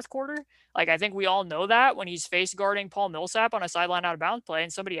in the fourth quarter. Like, I think we all know that when he's face guarding Paul Millsap on a sideline out of bounds play,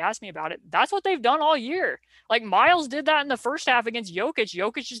 and somebody asked me about it. That's what they've done all year. Like, Miles did that in the first half against Jokic.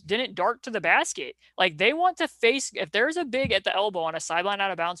 Jokic just didn't dart to the basket. Like, they want to face, if there's a big at the elbow on a sideline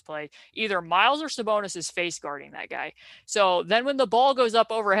out of bounds play, either Miles or Sabonis is face guarding that guy. So then when the ball goes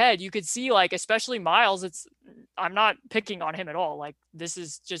up overhead, you could see, like, especially Miles, I'm not picking on him at all. Like, this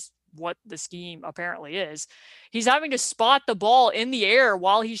is just what the scheme apparently is. He's having to spot the ball in the air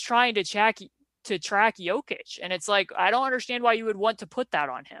while he's trying to track Jokic. And it's like, I don't understand why you would want to put that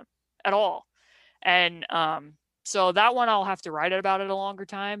on him at all. And so that one I'll have to write about it a longer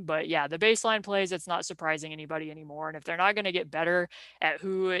time. But yeah, the baseline plays, it's not surprising anybody anymore. And if they're not going to get better at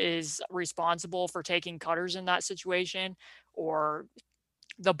who is responsible for taking cutters in that situation, or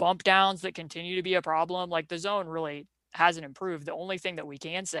the bump downs that continue to be a problem, like the zone really hasn't improved. The only thing that we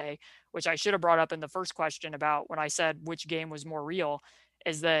can say, which I should have brought up in the first question about when I said which game was more real,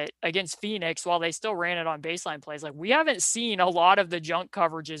 is that against Phoenix, while they still ran it on baseline plays, like we haven't seen a lot of the junk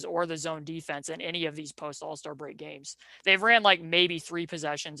coverages or the zone defense in any of these post All-Star break games. They've ran like maybe 3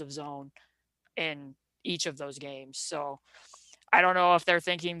 possessions of zone in each of those games. So I don't know if they're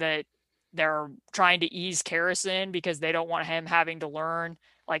thinking that they're trying to ease Karras in because they don't want him having to learn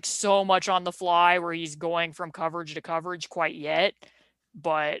like so much on the fly where he's going from coverage to coverage quite yet.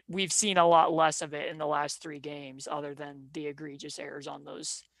 But we've seen a lot less of it in the last 3 games other than the egregious errors on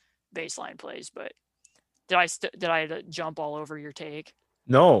those baseline plays. But did I jump all over your take?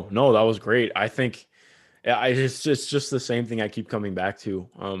 No, that was great. I think it's just the same thing I keep coming back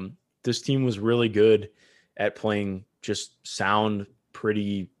to. This team was really good at playing just sound,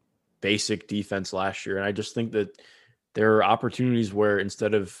 pretty basic defense last year. And I just think that there are opportunities where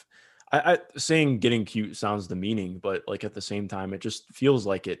instead of I saying getting cute sounds demeaning, but like at the same time, it just feels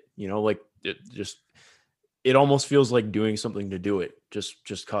like it, like it almost feels like doing something to do it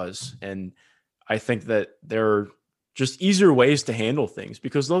just cause. And I think that there are just easier ways to handle things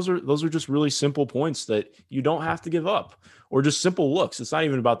because those are just really simple points that you don't have to give up, or just simple looks. It's not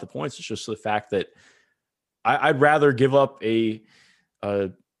even about the points. It's just the fact that I'd rather give up a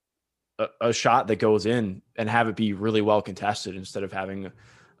shot that goes in and have it be really well contested instead of having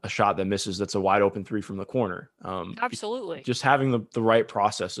a shot that misses that's a wide open 3 from the corner. Absolutely. Just having the right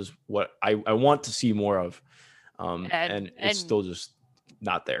process is what I want to see more of. And it's still just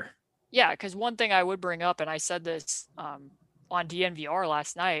not there. Yeah, because one thing I would bring up, and I said this on DNVR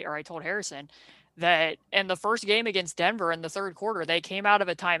last night, or I told Harrison, that in the first game against Denver in the third quarter, they came out of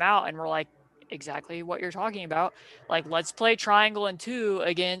a timeout and were like, exactly what you're talking about. Like, let's play triangle and 2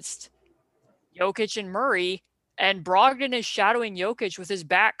 against Jokic and Murray, and Brogdon is shadowing Jokic with his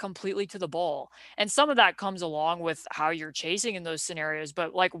back completely to the ball. And some of that comes along with how you're chasing in those scenarios.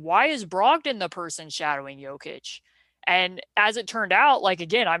 But like, why is Brogdon the person shadowing Jokic? And as it turned out, like,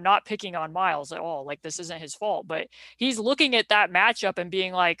 again, I'm not picking on Miles at all. Like, this isn't his fault, but he's looking at that matchup and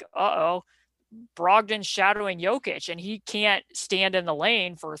being like, Brogdon's shadowing Jokic and he can't stand in the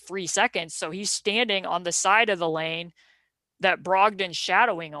lane for 3 seconds. So he's standing on the side of the lane that Brogdon's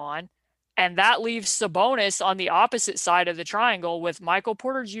shadowing on. And that leaves Sabonis on the opposite side of the triangle with Michael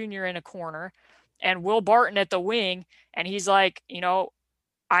Porter Jr. in a corner and Will Barton at the wing. And he's like,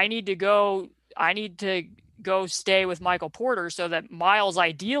 I need to go stay with Michael Porter so that Miles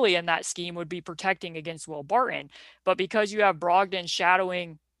ideally in that scheme would be protecting against Will Barton. But because you have Brogdon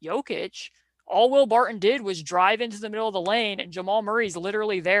shadowing Jokic, all Will Barton did was drive into the middle of the lane, and Jamal Murray's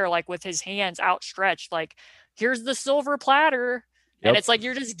literally there, like with his hands outstretched, like, here's the silver platter. And it's like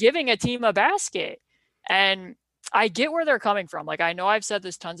you're just giving a team a basket. And I get where they're coming from. Like, I know I've said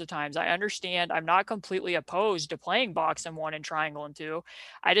this tons of times. I understand. I'm not completely opposed to playing box and one and triangle and two.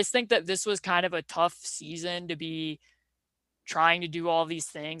 I just think that this was kind of a tough season to be trying to do all these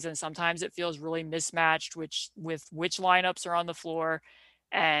things. And sometimes it feels really mismatched, with which lineups are on the floor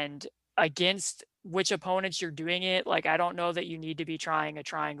and against which opponents you're doing it. Like, I don't know that you need to be trying a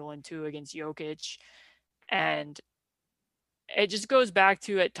triangle and two against Jokic. And it just goes back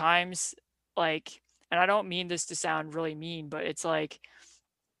to, at times, like, and I don't mean this to sound really mean, but it's like,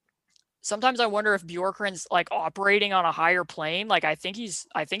 sometimes I wonder if Bjorkgren's like operating on a higher plane. Like, I think he's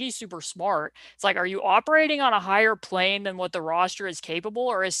super smart. It's like, are you operating on a higher plane than what the roster is capable,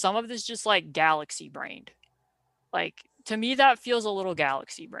 or is some of this just like galaxy brained? Like, to me, that feels a little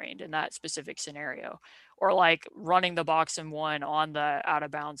galaxy brained in that specific scenario, or like running the box and one on the out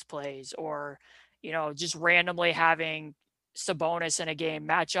of bounds plays, or, just randomly having Sabonis in a game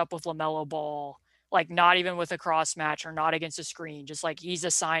match up with LaMelo Ball, like not even with a cross match or not against a screen, just like he's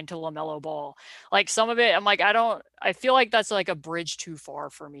assigned to LaMelo Ball. Like, some of it, I'm like, I feel like that's like a bridge too far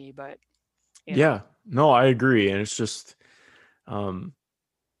for me, but no, I agree. And it's just,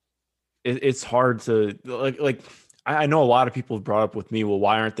 it's hard to like, I know a lot of people have brought up with me, well,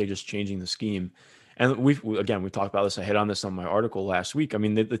 why aren't they just changing the scheme? And we talked about this. I hit on this on my article last week. I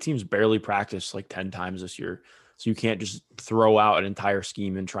mean, the team's barely practiced like 10 times this year. So you can't just throw out an entire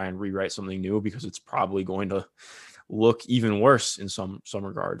scheme and try and rewrite something new, because it's probably going to look even worse in some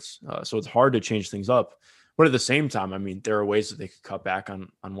regards. So it's hard to change things up. But at the same time, I mean, there are ways that they could cut back on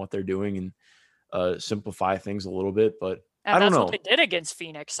what they're doing and simplify things a little bit. But and I don't that's know. what they did against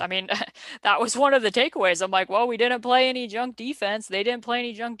Phoenix. I mean, that was one of the takeaways. I'm like, well, we didn't play any junk defense. They didn't play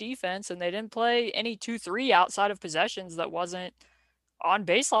any junk defense, and they didn't play any 2-3 outside of possessions that wasn't on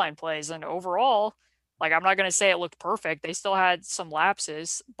baseline plays. And overall, like, I'm not going to say it looked perfect. They still had some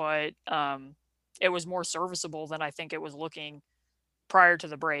lapses, but it was more serviceable than I think it was looking prior to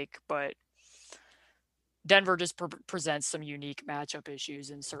the break. But Denver just presents some unique matchup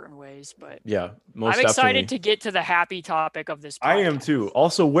issues in certain ways. But yeah, I'm excited to get to the happy topic of this podcast. I am too.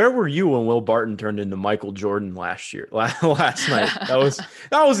 Also, where were you when Will Barton turned into Michael Jordan last night? That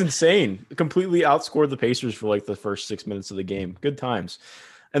was insane. Completely outscored the Pacers for like the first 6 minutes of the game. Good times.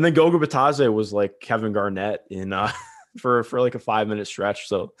 And then Goga Bitadze was like Kevin Garnett in for like a 5-minute stretch.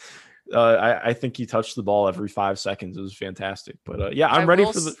 So I think he touched the ball every 5 seconds. It was fantastic. But I'm ready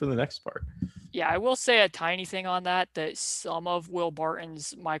for the next part. Yeah, I will say a tiny thing on that some of Will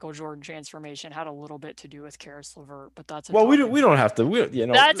Barton's Michael Jordan transformation had a little bit to do with Karis LeVert, but that's we don't have to.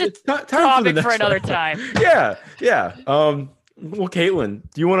 That's a topic for another time. Yeah. Well, Caitlin,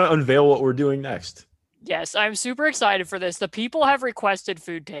 do you want to unveil what we're doing next? Yes, I'm super excited for this. The people have requested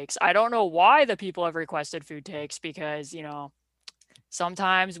food takes. I don't know why the people have requested food takes, because,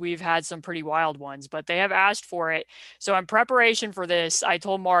 sometimes we've had some pretty wild ones, but they have asked for it. So in preparation for this, I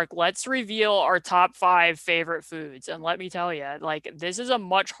told Mark, let's reveal our top 5 favorite foods. And let me tell you, like, this is a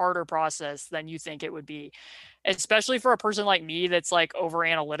much harder process than you think it would be, especially for a person like me that's like over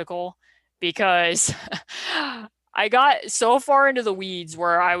analytical, because I got so far into the weeds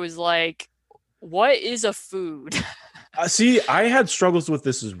where I was like, what is a food? See, I had struggles with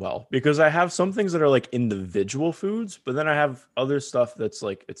this as well, because I have some things that are like individual foods, but then I have other stuff that's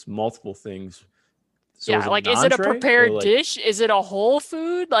like, it's multiple things. So yeah, like, is it a prepared dish? Is it a whole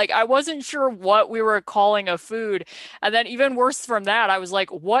food? Like, I wasn't sure what we were calling a food. And then even worse from that, I was like,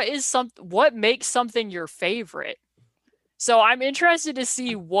 what makes something your favorite? So I'm interested to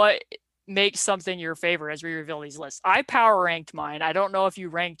see what makes something your favorite as we reveal these lists. I power ranked mine. I don't know if you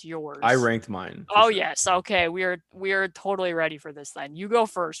ranked yours. I ranked mine. Oh, sure. Yes. Okay. We are totally ready for this then. You go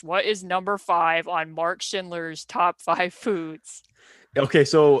first. What is number 5 on Mark Schindler's top 5 foods? Okay.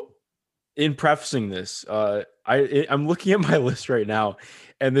 So in prefacing this, I'm looking at my list right now,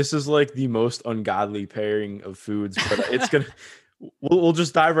 and this is like the most ungodly pairing of foods, but it's going to, we'll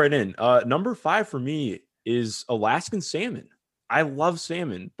just dive right in. Number 5 for me is Alaskan salmon. I love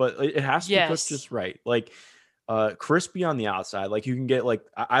salmon, but it has to be cooked just right. Like, crispy on the outside. Like, you can get like,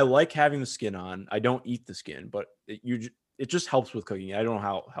 I like having the skin on. I don't eat the skin, but it just helps with cooking. I don't know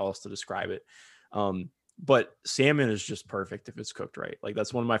how else to describe it. But salmon is just perfect if it's cooked right. Like,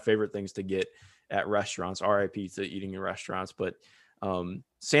 that's one of my favorite things to get at restaurants. RIP to eating in restaurants, but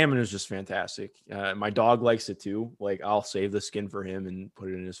salmon is just fantastic. My dog likes it too. Like, I'll save the skin for him and put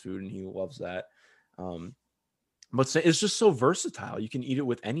it in his food, and he loves that. But it's just so versatile. You can eat it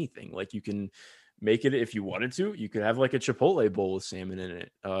with anything. Like you can make it if you wanted to. You could have like a Chipotle bowl with salmon in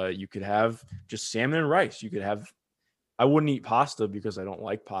it. You could have just salmon and rice. You could have. I wouldn't eat pasta because I don't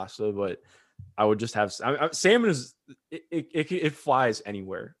like pasta, but I would just have salmon. It flies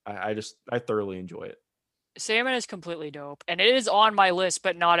anywhere. I thoroughly enjoy it. Salmon is completely dope, and it is on my list,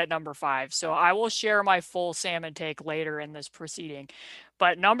 but not at number 5. So I will share my full salmon take later in this proceeding.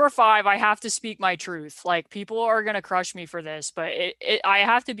 But number 5, I have to speak my truth. Like, people are gonna crush me for this, but I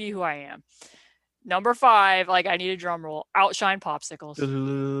have to be who I am. Number 5, like, I need a drum roll. Outshine popsicles.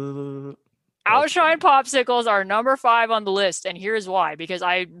 Outshine popsicles are number 5 on the list, and here's why. Because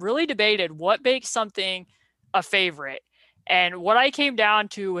I really debated what makes something a favorite. And what I came down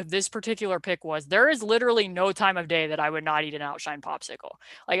to with this particular pick was there is literally no time of day that I would not eat an Outshine popsicle.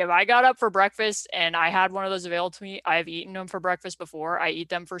 Like if I got up for breakfast and I had one of those available to me, I've eaten them for breakfast before. I eat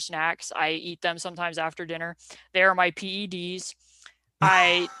them for snacks. I eat them sometimes after dinner. They are my PEDs.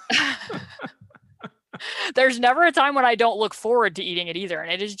 There's never a time when I don't look forward to eating it either.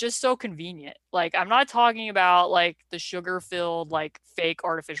 And it is just so convenient. Like I'm not talking about like the sugar-filled, like fake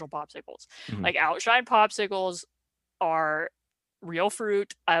artificial popsicles. Mhm. Like Outshine popsicles are real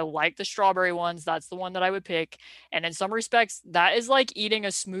fruit. I like the strawberry ones. That's the one that I would pick. And in some respects, that is like eating a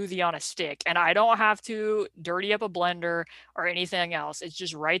smoothie on a stick. And I don't have to dirty up a blender or anything else. It's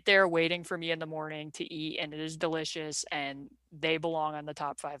just right there waiting for me in the morning to eat. And it is delicious. And they belong on the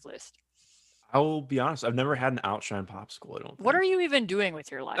top 5 list. I will be honest. I've never had an Outshine popsicle. I don't think. What are you even doing with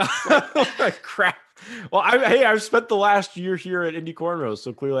your life? Like, crap. Well, I've spent the last year here at Indy Cornrows,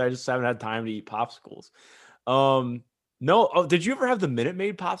 so clearly I just haven't had time to eat popsicles. No. Oh, did you ever have the Minute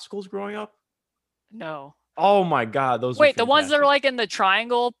Maid popsicles growing up? No. Oh my God, those. Wait, the ones that are like in the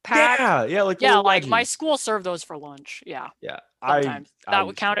triangle pack. Yeah, like like my wedges. school served those for lunch. Yeah, Yeah, sometimes that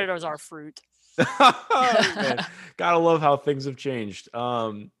would used to count like as our fruit. Oh, man. Gotta love how things have changed.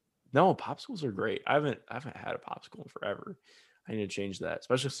 No, popsicles are great. I haven't had a popsicle in forever. I need to change that,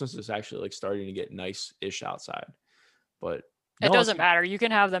 especially since it's actually like starting to get nice-ish outside. But It no, doesn't matter. You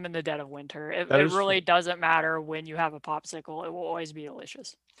can have them in the dead of winter. It That is really doesn't matter when you have a popsicle. It will always be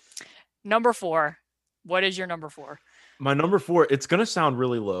delicious. Number 4. What is your number 4? my number 4. It's gonna sound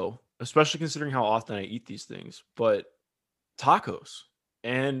really low, especially considering how often I eat these things. But tacos,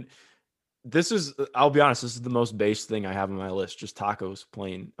 and I'll be honest, this is the most base thing I have on my list, just tacos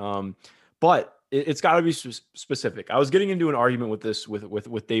plain. But it's got to be specific. I was getting into an argument with this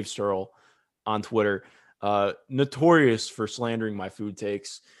with Dave Sturl on Twitter, notorious for slandering my food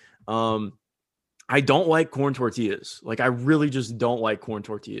takes. I don't like corn tortillas. Like I really just don't like corn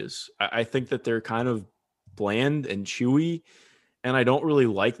tortillas. I think that they're kind of bland and chewy, and I don't really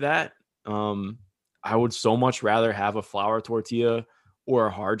like that. I would so much rather have a flour tortilla or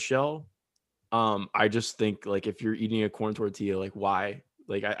a hard shell. I just think like if you're eating a corn tortilla, like why?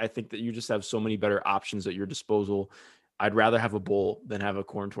 Like I think that you just have so many better options at your disposal. I'd rather have a bowl than have a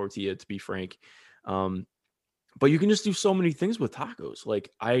corn tortilla, to be frank. But you can just do so many things with tacos.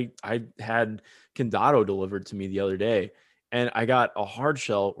 Like I had Condado delivered to me the other day, and I got a hard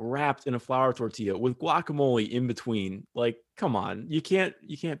shell wrapped in a flour tortilla with guacamole in between. Like, come on, you can't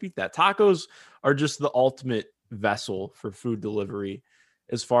beat that. Tacos are just the ultimate vessel for food delivery.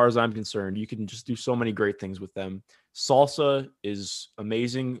 As far as I'm concerned, you can just do so many great things with them. Salsa is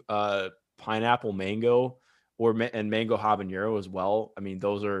amazing. Pineapple mango and mango habanero as well. I mean,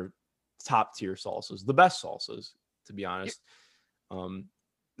 those are top tier salsas, the best salsas, to be honest. You're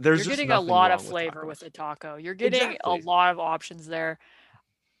getting a lot of flavor with a taco. You're getting a lot of options there.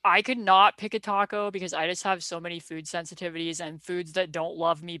 I could not pick a taco because I just have so many food sensitivities, and foods that don't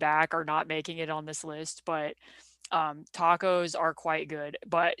love me back are not making it on this list. But tacos are quite good.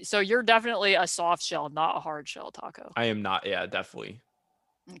 But so you're definitely a soft shell, not a hard shell taco. I am not. Yeah, definitely.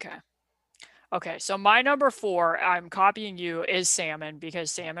 Okay, so my number 4, I'm copying you, is salmon,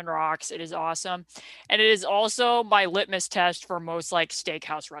 because salmon rocks. It is awesome. And it is also my litmus test for most like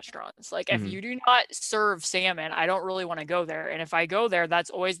steakhouse restaurants. Like if you do not serve salmon, I don't really want to go there. And if I go there, that's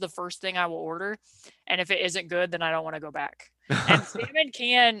always the first thing I will order. And if it isn't good, then I don't want to go back. And salmon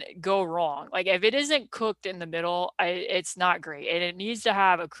can go wrong. Like if it isn't cooked in the middle, it's not great. And it needs to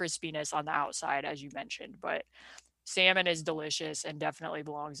have a crispiness on the outside, as you mentioned. But salmon is delicious and definitely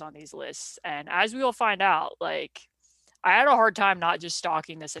belongs on these lists. And as we will find out, like I had a hard time not just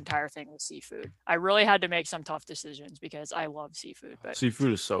stocking this entire thing with seafood. I really had to make some tough decisions because I love seafood. But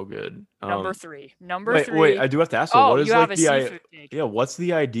seafood is so good. Number 3. Wait, I do have to ask. What is like the what's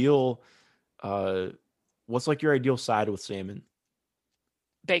the ideal? What's like your ideal side with salmon?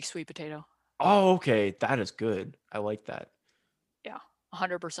 Baked sweet potato. Oh, okay, that is good. I like that. Yeah.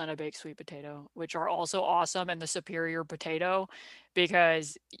 100% a baked sweet potato, which are also awesome, and the superior potato,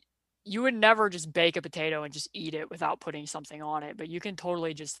 because you would never just bake a potato and just eat it without putting something on it, but you can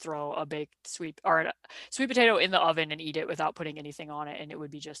totally just throw a baked sweet potato in the oven and eat it without putting anything on it, and it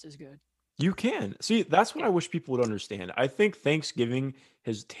would be just as good. You can. See, that's what Yeah. I wish people would understand. I think Thanksgiving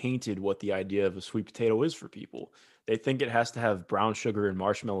has tainted what the idea of a sweet potato is for people. They think it has to have brown sugar and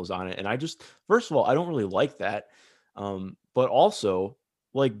marshmallows on it. And I just, first of all, I don't really like that. But also,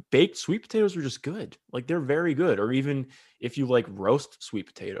 like baked sweet potatoes are just good. Like they're very good. Or even if you like roast sweet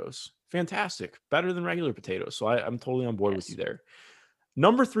potatoes, fantastic. Better than regular potatoes. So I'm totally on board with you Yes. there.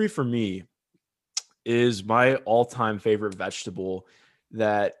 Number 3 for me is my all-time favorite vegetable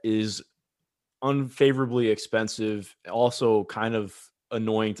that is unfavorably expensive, also kind of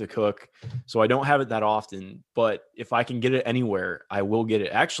annoying to cook. So I don't have it that often, but if I can get it anywhere, I will get it.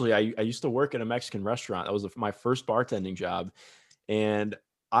 Actually, I used to work at a Mexican restaurant. That was my first bartending job. And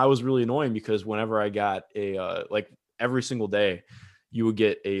I was really annoying because whenever I got like every single day, you would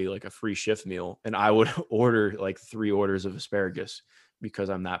get like a free shift meal, and I would order like 3 orders of asparagus because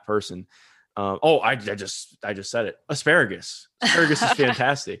I'm that person. I just said it. Asparagus. Asparagus is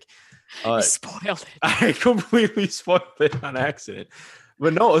fantastic. You spoiled it. I completely spoiled it on accident.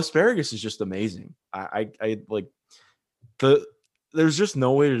 But no, asparagus is just amazing. I like there's just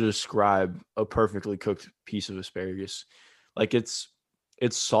no way to describe a perfectly cooked piece of asparagus. Like it's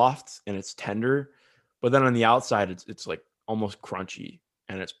soft and it's tender, but then on the outside it's like almost crunchy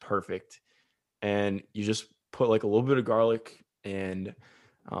and it's perfect. And you just put like a little bit of garlic and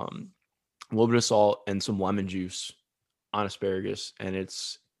a little bit of salt and some lemon juice on asparagus, and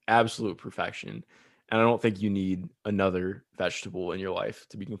it's absolute perfection. And I don't think you need another vegetable in your life,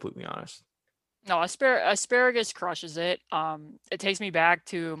 to be completely honest. No, asparagus crushes it. It takes me back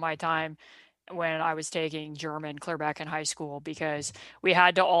to my time when I was taking German clear back in high school, because we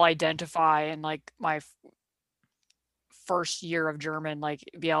had to all identify in like my first year of German, like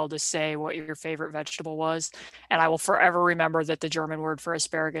be able to say what your favorite vegetable was. And I will forever remember that the German word for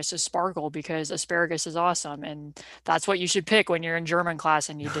asparagus is spargel, because asparagus is awesome. And that's what you should pick when you're in German class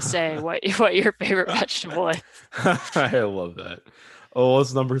and need to say what your favorite vegetable is. I love that. Oh,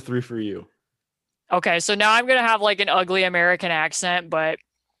 what's number 3 for you? Okay, so now I'm gonna have like an ugly American accent,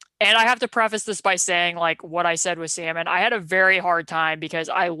 and I have to preface this by saying like what I said with salmon. I had a very hard time because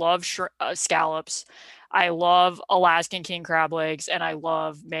I love scallops, I love Alaskan king crab legs, and I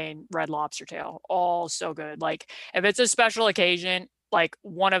love Maine red lobster tail. All so good. Like if it's a special occasion, like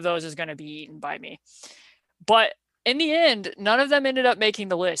one of those is going to be eaten by me. But in the end, none of them ended up making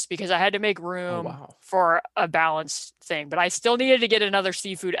the list because I had to make room wow. for a balanced thing. But I still needed to get another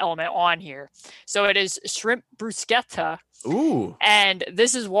seafood element on here. So it is shrimp bruschetta. Ooh. And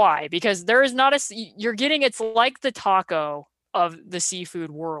this is why, because there is not you're getting, it's like the taco of the seafood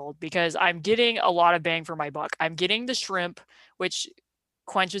world, because I'm getting a lot of bang for my buck. I'm getting the shrimp, which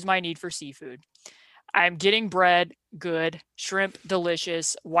quenches my need for seafood. I'm getting bread, good. Shrimp,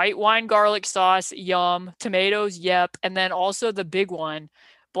 delicious. White wine garlic sauce, yum. Tomatoes, yep. And then also the big one,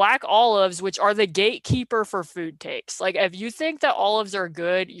 black olives, which are the gatekeeper for food takes. Like if you think that olives are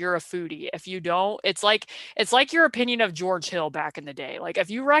good, you're a foodie. If you don't, it's like your opinion of George Hill back in the day. Like if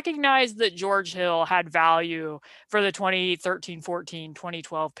you recognize that George Hill had value for the 2013, 14,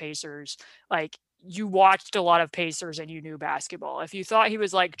 2012 Pacers, like you watched a lot of Pacers and you knew basketball. If you thought he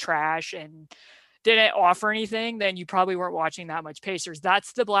was like trash and didn't offer anything, then you probably weren't watching that much Pacers.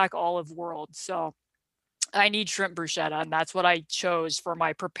 That's the black olive world. So I need shrimp bruschetta, and that's what I chose for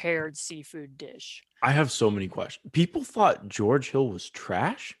my prepared seafood dish. I have so many questions. People thought George Hill was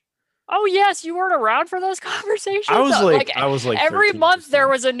trash? Oh yes, you weren't around for those conversations. I was like every month 13%. there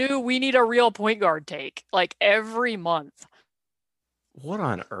was a new "we need a real point guard" take. Like every month. What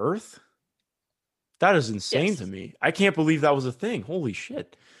on earth? That is insane Yes. to me. I can't believe that was a thing. Holy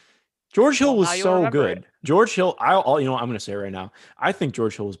shit. George Hill Well, was now you'll so remember good. it. George Hill, I'm going to say it right now. I think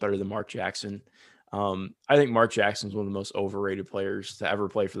George Hill was better than Mark Jackson. I think Mark Jackson is one of the most overrated players to ever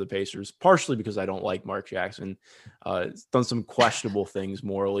play for the Pacers, partially because I don't like Mark Jackson. He's done some questionable things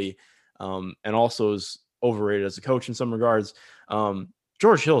morally, and also is overrated as a coach in some regards.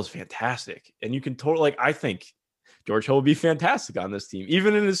 George Hill is fantastic, and you can totally, I think George Hill would be fantastic on this team,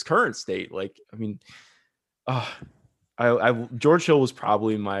 even in his current state. George Hill was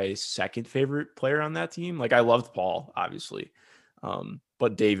probably my second favorite player on that team. Like I loved Paul, obviously.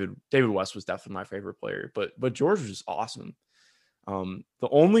 But David West was definitely my favorite player, but George was just awesome. The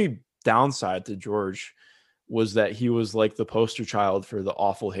only downside to George was that he was like the poster child for the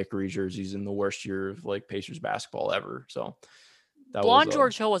awful Hickory jerseys in the worst year of like Pacers basketball ever. So that Blonde was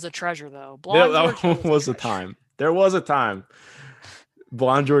George Hill was a treasure, though. that was a time. There was a time.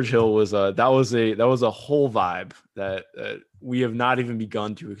 Blonde George Hill was that was a whole vibe that we have not even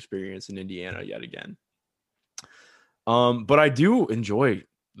begun to experience in Indiana yet again. But I do enjoy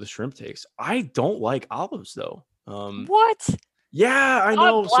the shrimp takes. I don't like olives though. What? Yeah, I Not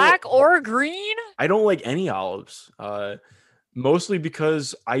know. black So or green? I don't like any olives. Mostly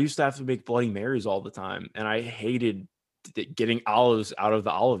because I used to have to make Bloody Marys all the time, and I hated getting olives out of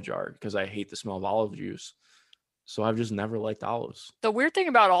the olive jar because I hate the smell of olive juice. So I've just never liked olives. The weird thing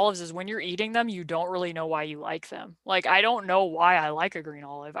about olives is when you're eating them, you don't really know why you like them. Like, I don't know why I like a green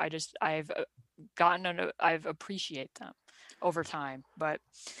olive. I've appreciate them over time, but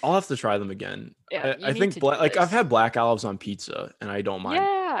I'll have to try them again. yeah, I think like I've had black olives on pizza, and I don't mind.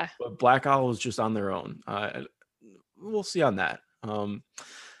 Yeah. But black olives just on their own. We'll see on that. All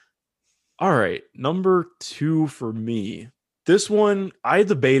right, number 2 for me. This one, I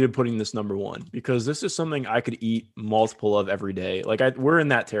debated putting this number 1 because this is something I could eat multiple of every day. Like we're in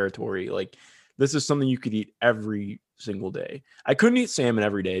that territory. Like this is something you could eat every single day. I couldn't eat salmon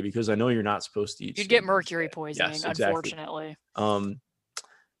every day because I know you're not supposed to eat. You'd get mercury poisoning, yes, exactly. Unfortunately.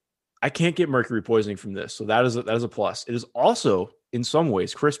 I can't get mercury poisoning from this, so that is a plus. It is also in some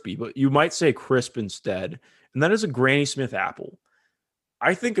ways crispy, but you might say crisp instead, and that is a Granny Smith apple.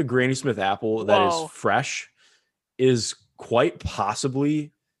 I think a Granny Smith apple that is fresh is quite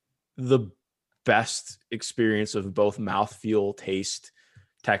possibly the best experience of both mouthfeel, taste,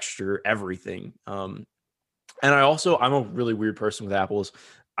 texture, everything. And I'm a really weird person with apples.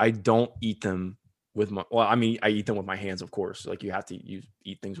 I don't eat them with I eat them with my hands, of course. Like you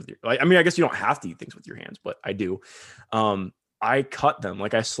eat things with your, I guess you don't have to eat things with your hands, but I do. I cut them,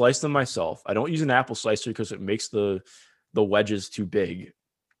 like I slice them myself. I don't use an apple slicer because it makes the wedges too big.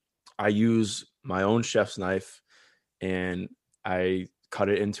 I use my own chef's knife and I cut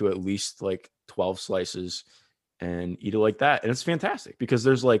it into at least like 12 slices and eat it like that. And it's fantastic because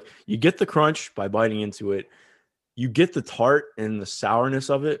there's like, you get the crunch by biting into it. You get the tart and the sourness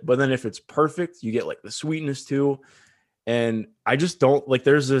of it. But then if it's perfect, you get like the sweetness too. And I just don't like,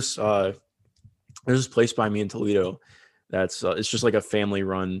 there's this place by me in Toledo that's it's just like a family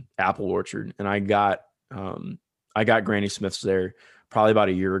run apple orchard. And I got Granny Smith's there probably about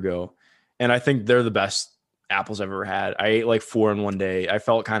a year ago. And I think they're the best apples I've ever had. I ate like 4 in one day. I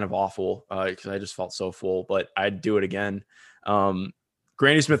felt kind of awful because I just felt so full, but I'd do it again.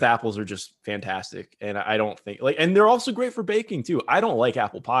 Granny Smith apples are just fantastic. And I don't think and they're also great for baking too. I don't like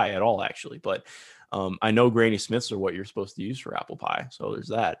apple pie at all, actually, but I know Granny Smiths are what you're supposed to use for apple pie. So there's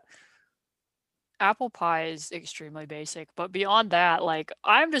that. Apple pie is extremely basic, but beyond that, like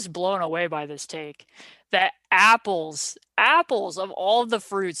I'm just blown away by this take that apples of all the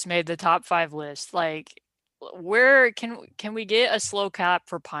fruits made the top 5 list. Like, where can we get a slow cap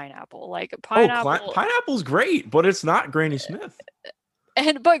for pineapple? Like pineapple, pineapple's great, but it's not Granny Smith.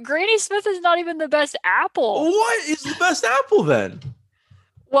 But Granny Smith is not even the best apple. What is the best apple then?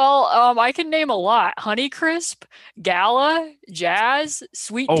 Well, I can name a lot. Honeycrisp, Gala, Jazz,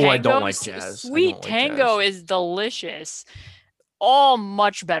 Sweet Tango. I don't like Jazz. Sweet Tango is delicious. All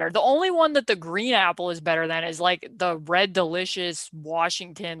much better. The only one that the green apple is better than is like the Red Delicious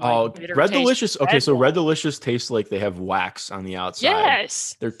Washington. Red Delicious. Okay, so Red Delicious tastes like they have wax on the outside.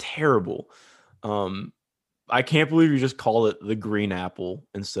 Yes. They're terrible. I can't believe you just call it the green apple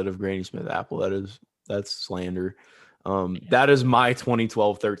instead of Granny Smith apple. That's slander. That is my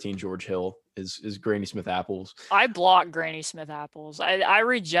 2012-13 George Hill is Granny Smith apples. I block Granny Smith apples. I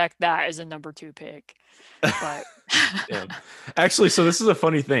reject that as a number 2 pick. But yeah. Actually, so this is a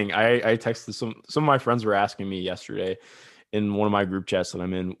funny thing. I texted some of my friends were asking me yesterday in one of my group chats that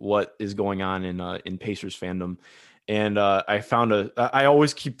I'm in what is going on in Pacers fandom. And I found I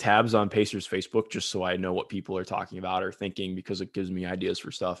always keep tabs on Pacers Facebook just so I know what people are talking about or thinking because it gives me ideas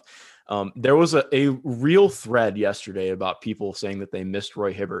for stuff. There was a real thread yesterday about people saying that they missed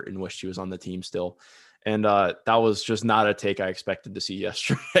Roy Hibbert and wished he was on the team still. And that was just not a take I expected to see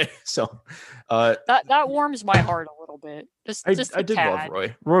yesterday. So that warms my heart a little bit. I did love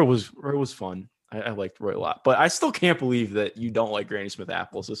Roy. Roy was fun. I liked Roy a lot, but I still can't believe that you don't like Granny Smith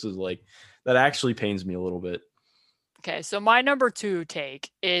apples. This is like, that actually pains me a little bit. Okay, so my number 2 take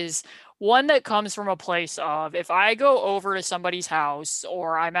is one that comes from a place of if I go over to somebody's house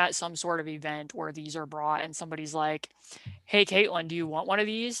or I'm at some sort of event where these are brought and somebody's like, hey, Caitlin, do you want one of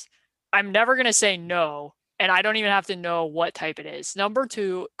these? I'm never going to say no, and I don't even have to know what type it is. Number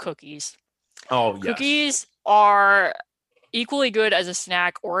 2, cookies. Oh, yes. Cookies are equally good as a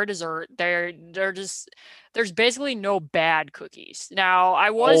snack or a dessert. They're just, there's basically no bad cookies. Now,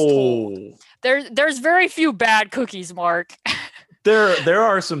 I was told there's very few bad cookies, Mark. There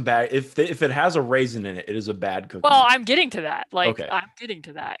are some bad. If it has a raisin in it, it is a bad cookie. Well, I'm getting to that. Okay. I'm getting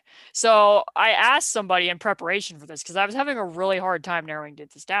to that. So I asked somebody in preparation for this because I was having a really hard time narrowing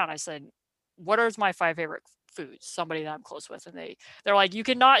this down. I said, "What are my 5 favorite foods?" Somebody that I'm close with, and they're like, "You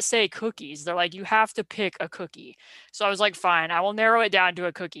cannot say cookies." They're like, "You have to pick a cookie." So I was like, "Fine, I will narrow it down to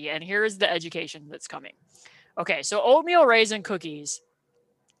a cookie." And here's the education that's coming. Okay, so oatmeal raisin cookies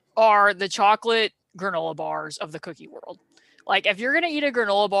are the chocolate granola bars of the cookie world. Like, if you're going to eat a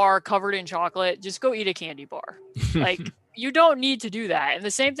granola bar covered in chocolate, just go eat a candy bar. Like, you don't need to do that. And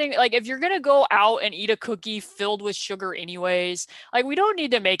the same thing, like, if you're going to go out and eat a cookie filled with sugar anyways, like, we don't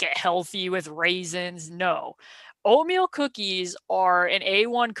need to make it healthy with raisins. No. Oatmeal cookies are an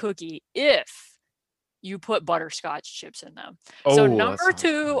A1 cookie if you put butterscotch chips in them. So number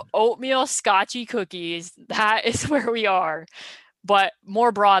 2, oatmeal scotchy cookies. That is where we are. But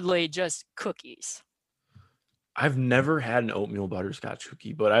more broadly, just cookies. I've never had an oatmeal butterscotch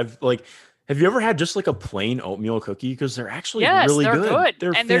cookie, but have you ever had just like a plain oatmeal cookie? Because they're actually really they're good.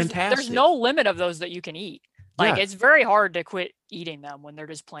 They're and fantastic. there's no limit of those that you can eat. Like, it's very hard to quit eating them when they're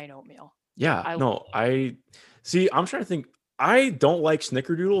just plain oatmeal. Yeah. I see. I'm trying to think. I don't like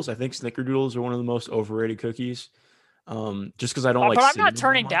snickerdoodles. I think snickerdoodles are one of the most overrated cookies. Just because I don't like. But I'm not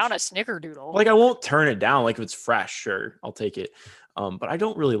turning down a snickerdoodle. Like, I won't turn it down. Like, if it's fresh, sure, I'll take it. But I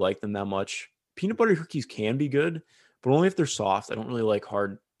don't really like them that much. Peanut butter cookies can be good, but only if they're soft. I don't really like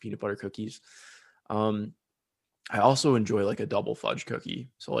hard peanut butter cookies. I also enjoy like a double fudge cookie.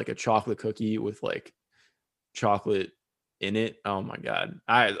 So like a chocolate cookie with like chocolate in it. Oh my God.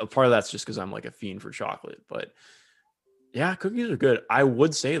 A part of that's just because I'm like a fiend for chocolate, but yeah, cookies are good. I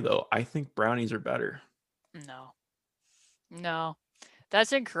would say though, I think brownies are better. No,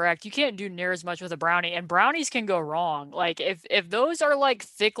 that's incorrect. You can't do near as much with a brownie, and brownies can go wrong. Like, if those are like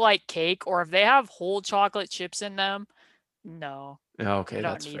thick like cake, or if they have whole chocolate chips in them, no. Okay, I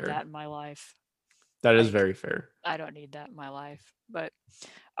don't that's need fair. that in my life. That is very fair. I don't need that in my life. But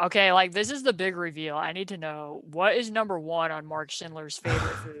okay, like, this is the big reveal. I need to know, what is number 1 on Mark Schindler's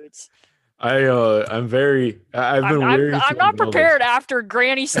favorite foods? I'm not prepared after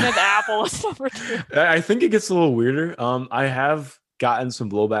Granny Smith apple is number 2. I think it gets a little weirder. I have gotten some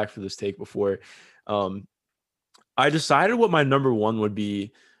blowback for this take before. I decided what my number 1 would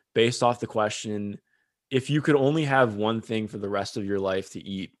be based off the question: if you could only have one thing for the rest of your life to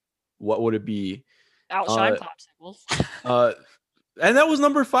eat, what would it be? Outshine popsicles. And that was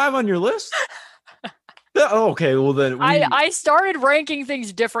number 5 on your list? Okay, well then I started ranking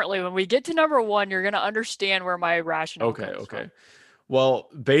things differently. When we get to number 1, you're gonna understand where my rationale comes from. Well,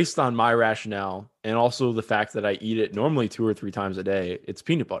 based on my rationale and also the fact that I eat it normally 2 or 3 times a day, it's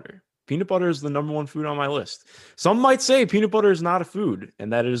peanut butter. Peanut butter is the number 1 food on my list. Some might say peanut butter is not a food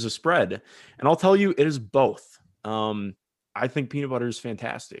and that it is a spread. And I'll tell you, it is both. I think peanut butter is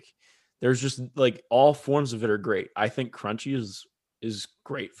fantastic. There's just like all forms of it are great. I think crunchy is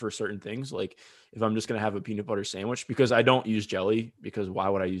great for certain things. Like if I'm just going to have a peanut butter sandwich, because I don't use jelly, because why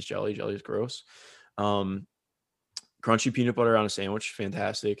would I use jelly? Jelly is gross. Crunchy peanut butter on a sandwich,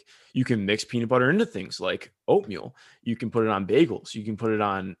 fantastic. You can mix peanut butter into things like oatmeal. You can put it on bagels. You can put it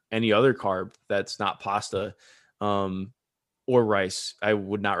on any other carb that's not pasta or rice. I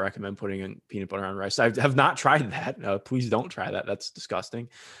would not recommend putting in peanut butter on rice. I have not tried that. Please don't try that. That's disgusting.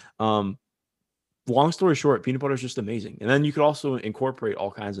 Long story short, peanut butter is just amazing. And then you could also incorporate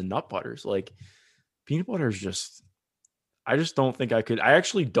all kinds of nut butters. Like peanut butter is just, I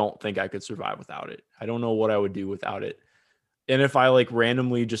actually don't think I could survive without it. I don't know what I would do without it. And if I like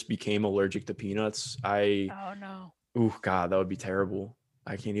randomly just became allergic to peanuts, oh no. Oh God, that would be terrible.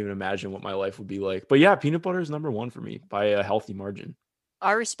 I can't even imagine what my life would be like. But yeah, peanut butter is number 1 for me by a healthy margin.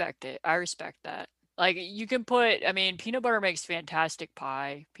 I respect it. I respect that. Like, you can peanut butter makes fantastic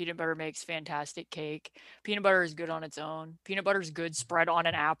pie. Peanut butter makes fantastic cake. Peanut butter is good on its own. Peanut butter is good spread on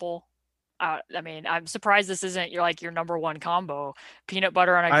an apple. I'm surprised this isn't your number 1 combo. Peanut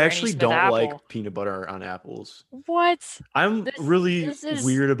butter on a Granny actually Smith don't apple. like peanut butter on apples. What? I'm really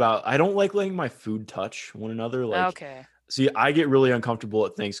weird about. I don't like letting my food touch one another. Like, okay. See, I get really uncomfortable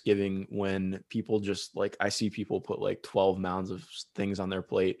at Thanksgiving when people just like, I see people put like 12 mounds of things on their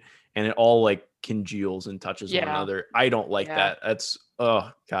plate and it all like congeals and touches one another. I don't like that. That's,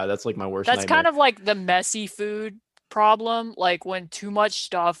 oh God, that's like my worst nightmare. Kind of like the messy food problem, like when too much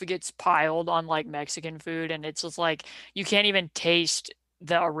stuff gets piled on like Mexican food and it's just like you can't even taste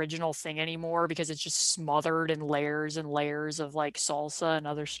the original thing anymore because it's just smothered in layers and layers of like salsa and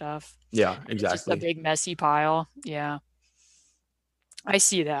other stuff. Yeah, exactly. It's just a big messy pile. Yeah, I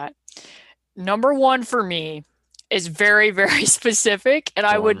see that. Number 1 for me is very, very specific, and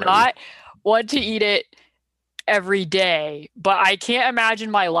I would not want to eat it every day, but I can't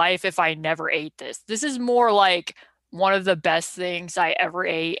imagine my life if I never ate this. This is more like one of the best things I ever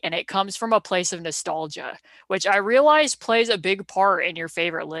ate, and it comes from a place of nostalgia, which I realize plays a big part in your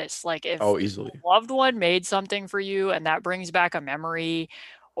favorite list. Like if Oh, easily. a loved one made something for you and that brings back a memory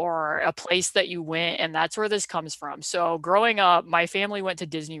or a place that you went, and that's where this comes from. So growing up, my family went to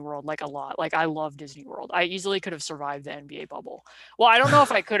Disney World like a lot. Like I love Disney World. I easily could have survived the NBA bubble. Well, I don't know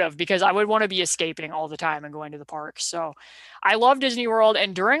if I could have because I would want to be escaping all the time and going to the parks. So I love Disney World.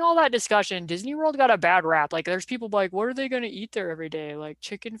 And during all that discussion, Disney World got a bad rap. Like there's people like, what are they going to eat there every day? Like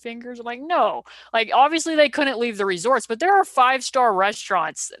chicken fingers? I'm like, no. Like obviously they couldn't leave the resorts, but there are 5-star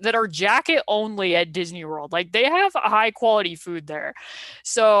restaurants that are jacket only at Disney World. Like they have high quality food there.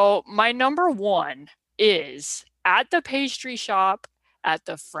 So my number one is at the pastry shop at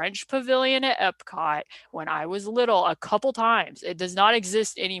the French Pavilion at Epcot when I was little a couple times. It does not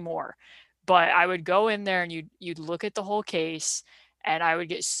exist anymore. But I would go in there and you'd look at the whole case and I would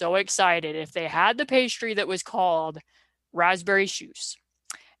get so excited if they had the pastry that was called raspberry choux.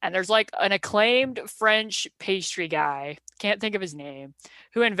 And there's like an acclaimed French pastry guy, can't think of his name,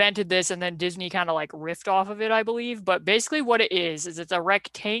 who invented this, and then Disney kind of like riffed off of it, I believe. But basically what it is it's a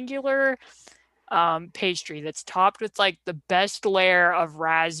rectangular pastry that's topped with like the best layer of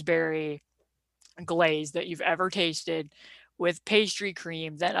raspberry glaze that you've ever tasted, with pastry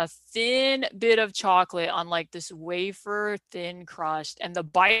cream, then a thin bit of chocolate on like this wafer thin crust. And the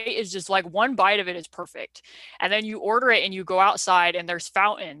bite is just like one bite of it is perfect. And then you order it and you go outside and there's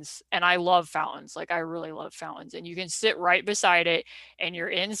fountains. And I love fountains. Like I really love fountains. And you can sit right beside it and you're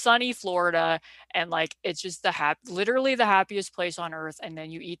in sunny Florida. And like it's just literally the happiest place on earth. And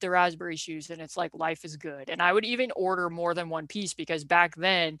then you eat the raspberry choux and it's like life is good. And I would even order more than one piece because back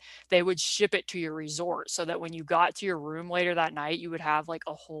then they would ship it to your resort so that when you got to your room later that night, you would have like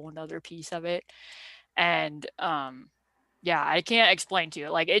a whole another piece of it. And yeah, I can't explain to you.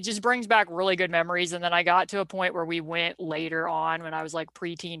 Like it just brings back really good memories. And then I got to a point where we went later on when I was like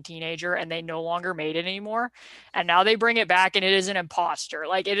preteen teenager and they no longer made it anymore. And now they bring it back and it is an imposter.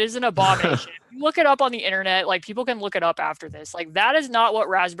 Like it is an abomination. You look it up on the internet, like people can look it up after this. Like that is not what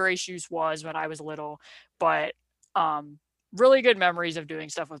raspberry choux was when I was little, but really good memories of doing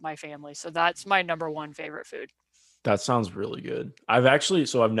stuff with my family. So that's my number one favorite food. That sounds really good. I've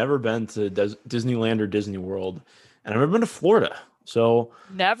never been to Disneyland or Disney World, and I've never been to Florida. So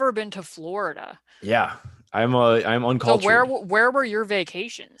never been to Florida. Yeah, I'm uncultured. So where were your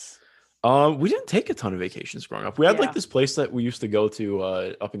vacations? We didn't take a ton of vacations growing up. We had Yeah. like this place that we used to go to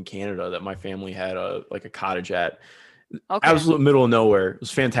up in Canada that my family had a cottage at. Okay. Absolute middle of nowhere. It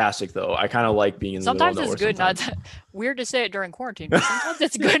was fantastic though. I kind of like being in the Sometimes middle of it's nowhere. good not to, weird to say it during quarantine, but sometimes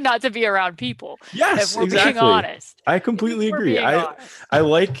it's good not to be around people. Yes, if we're exactly. being honest. I completely If we're agree. being honest. I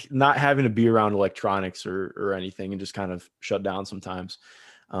like not having to be around electronics or anything and just kind of shut down sometimes.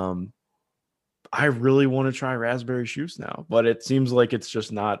 I really want to try raspberry choux now, but it seems like it's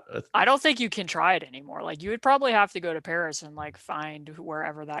just not. I don't think you can try it anymore. Like you would probably have to go to Paris and like find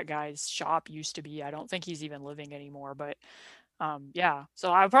wherever that guy's shop used to be. I don't think he's even living anymore, but yeah.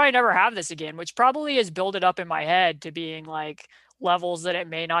 So I'll probably never have this again, which probably has built it up in my head to being like levels that it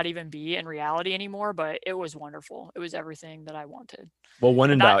may not even be in reality anymore, but it was wonderful. It was everything that I wanted. Well, when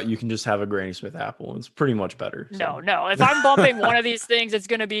in doubt, you can just have a Granny Smith apple. It's pretty much better. So. No. If I'm bumping one of these things, it's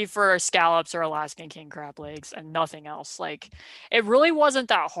going to be for scallops or Alaskan king crab legs and nothing else. Like it really wasn't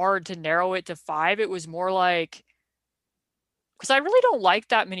that hard to narrow it to 5. It was more like, because I really don't like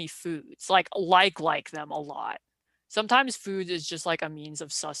that many foods, like them a lot. Sometimes food is just like a means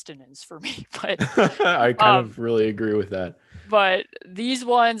of sustenance for me, but I kind of really agree with that. But these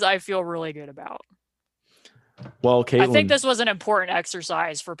ones I feel really good about. Well, Caitlin, I think this was an important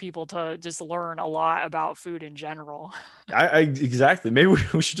exercise for people to just learn a lot about food in general. Exactly. Maybe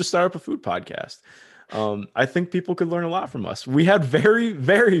we should just start up a food podcast. I think people could learn a lot from us. We had very,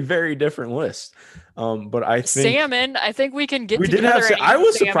 very, very different lists. But I think salmon, I think we can get we together. Did have. I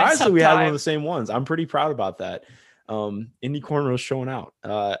was surprised that we had one of sometime. the same ones. I'm pretty proud about that. Indie Corner was showing out.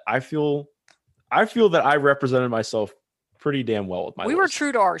 I feel that I represented myself pretty damn well with my We list. were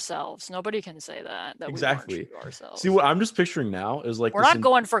true to ourselves. Nobody can say that Exactly. we weren't true to ourselves. See, what I'm just picturing now is like we're not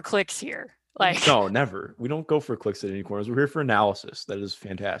going for clicks here. Like no, never. We don't go for clicks at Indie Corners. We're here for analysis. That is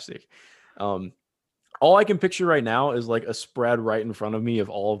fantastic. All I can picture right now is like a spread right in front of me of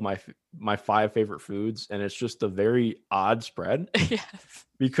all of my 5 favorite foods, and it's just a very odd spread. yes.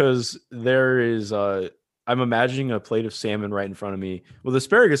 Because there is I'm imagining a plate of salmon right in front of me with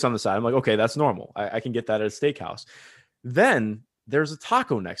asparagus on the side. I'm like, okay, that's normal. I can get that at a steakhouse. Then there's a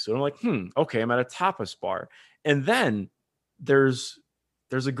taco next to it. I'm like, okay, I'm at a tapas bar. And then there's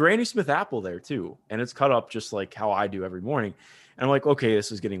there's a Granny Smith apple there too, and it's cut up just like how I do every morning. And I'm like, okay,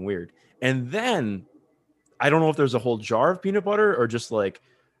 this is getting weird. And then I don't know if there's a whole jar of peanut butter or just like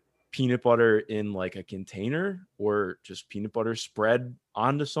peanut butter in like a container or just peanut butter spread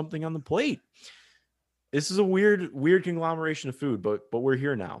onto something on the plate. This is a weird conglomeration of food, but we're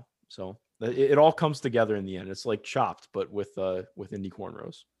here now. So it all comes together in the end. It's like Chopped, but with Indy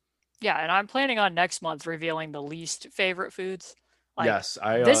cornrows. Yeah, and I'm planning on next month revealing the least favorite foods. Like, yes,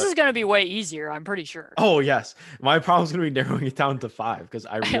 this is going to be way easier, I'm pretty sure. Oh, yes. My problem's going to be narrowing it down to 5 because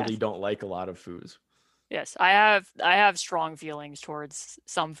I really don't like a lot of foods. Yes, I have strong feelings towards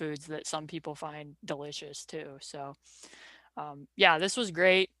some foods that some people find delicious too. So, yeah, this was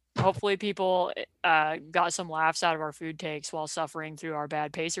great. Hopefully people got some laughs out of our food takes while suffering through our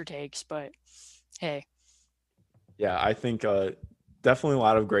bad Pacer takes. But hey. Yeah, I think definitely a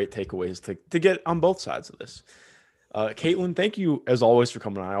lot of great takeaways to get on both sides of this. Caitlin, thank you as always for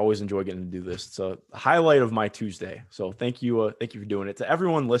coming on. I always enjoy getting to do this. It's a highlight of my Tuesday. So thank you for doing it. To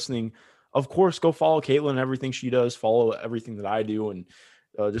everyone listening, of course, go follow Caitlin and everything she does. Follow everything that I do, and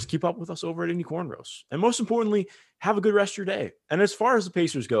just keep up with us over at Indy Cornrows. And most importantly, have a good rest of your day. And as far as the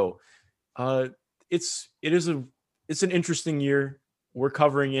Pacers go, it's an interesting year. We're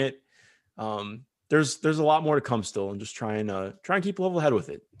covering it. There's a lot more to come still, and just try and keep a level head with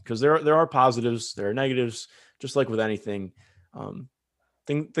it, because there are positives, there are negatives, just like with anything.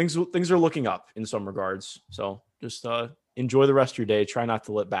 Things are looking up in some regards. So just enjoy the rest of your day. Try not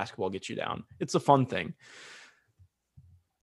to let basketball get you down. It's a fun thing.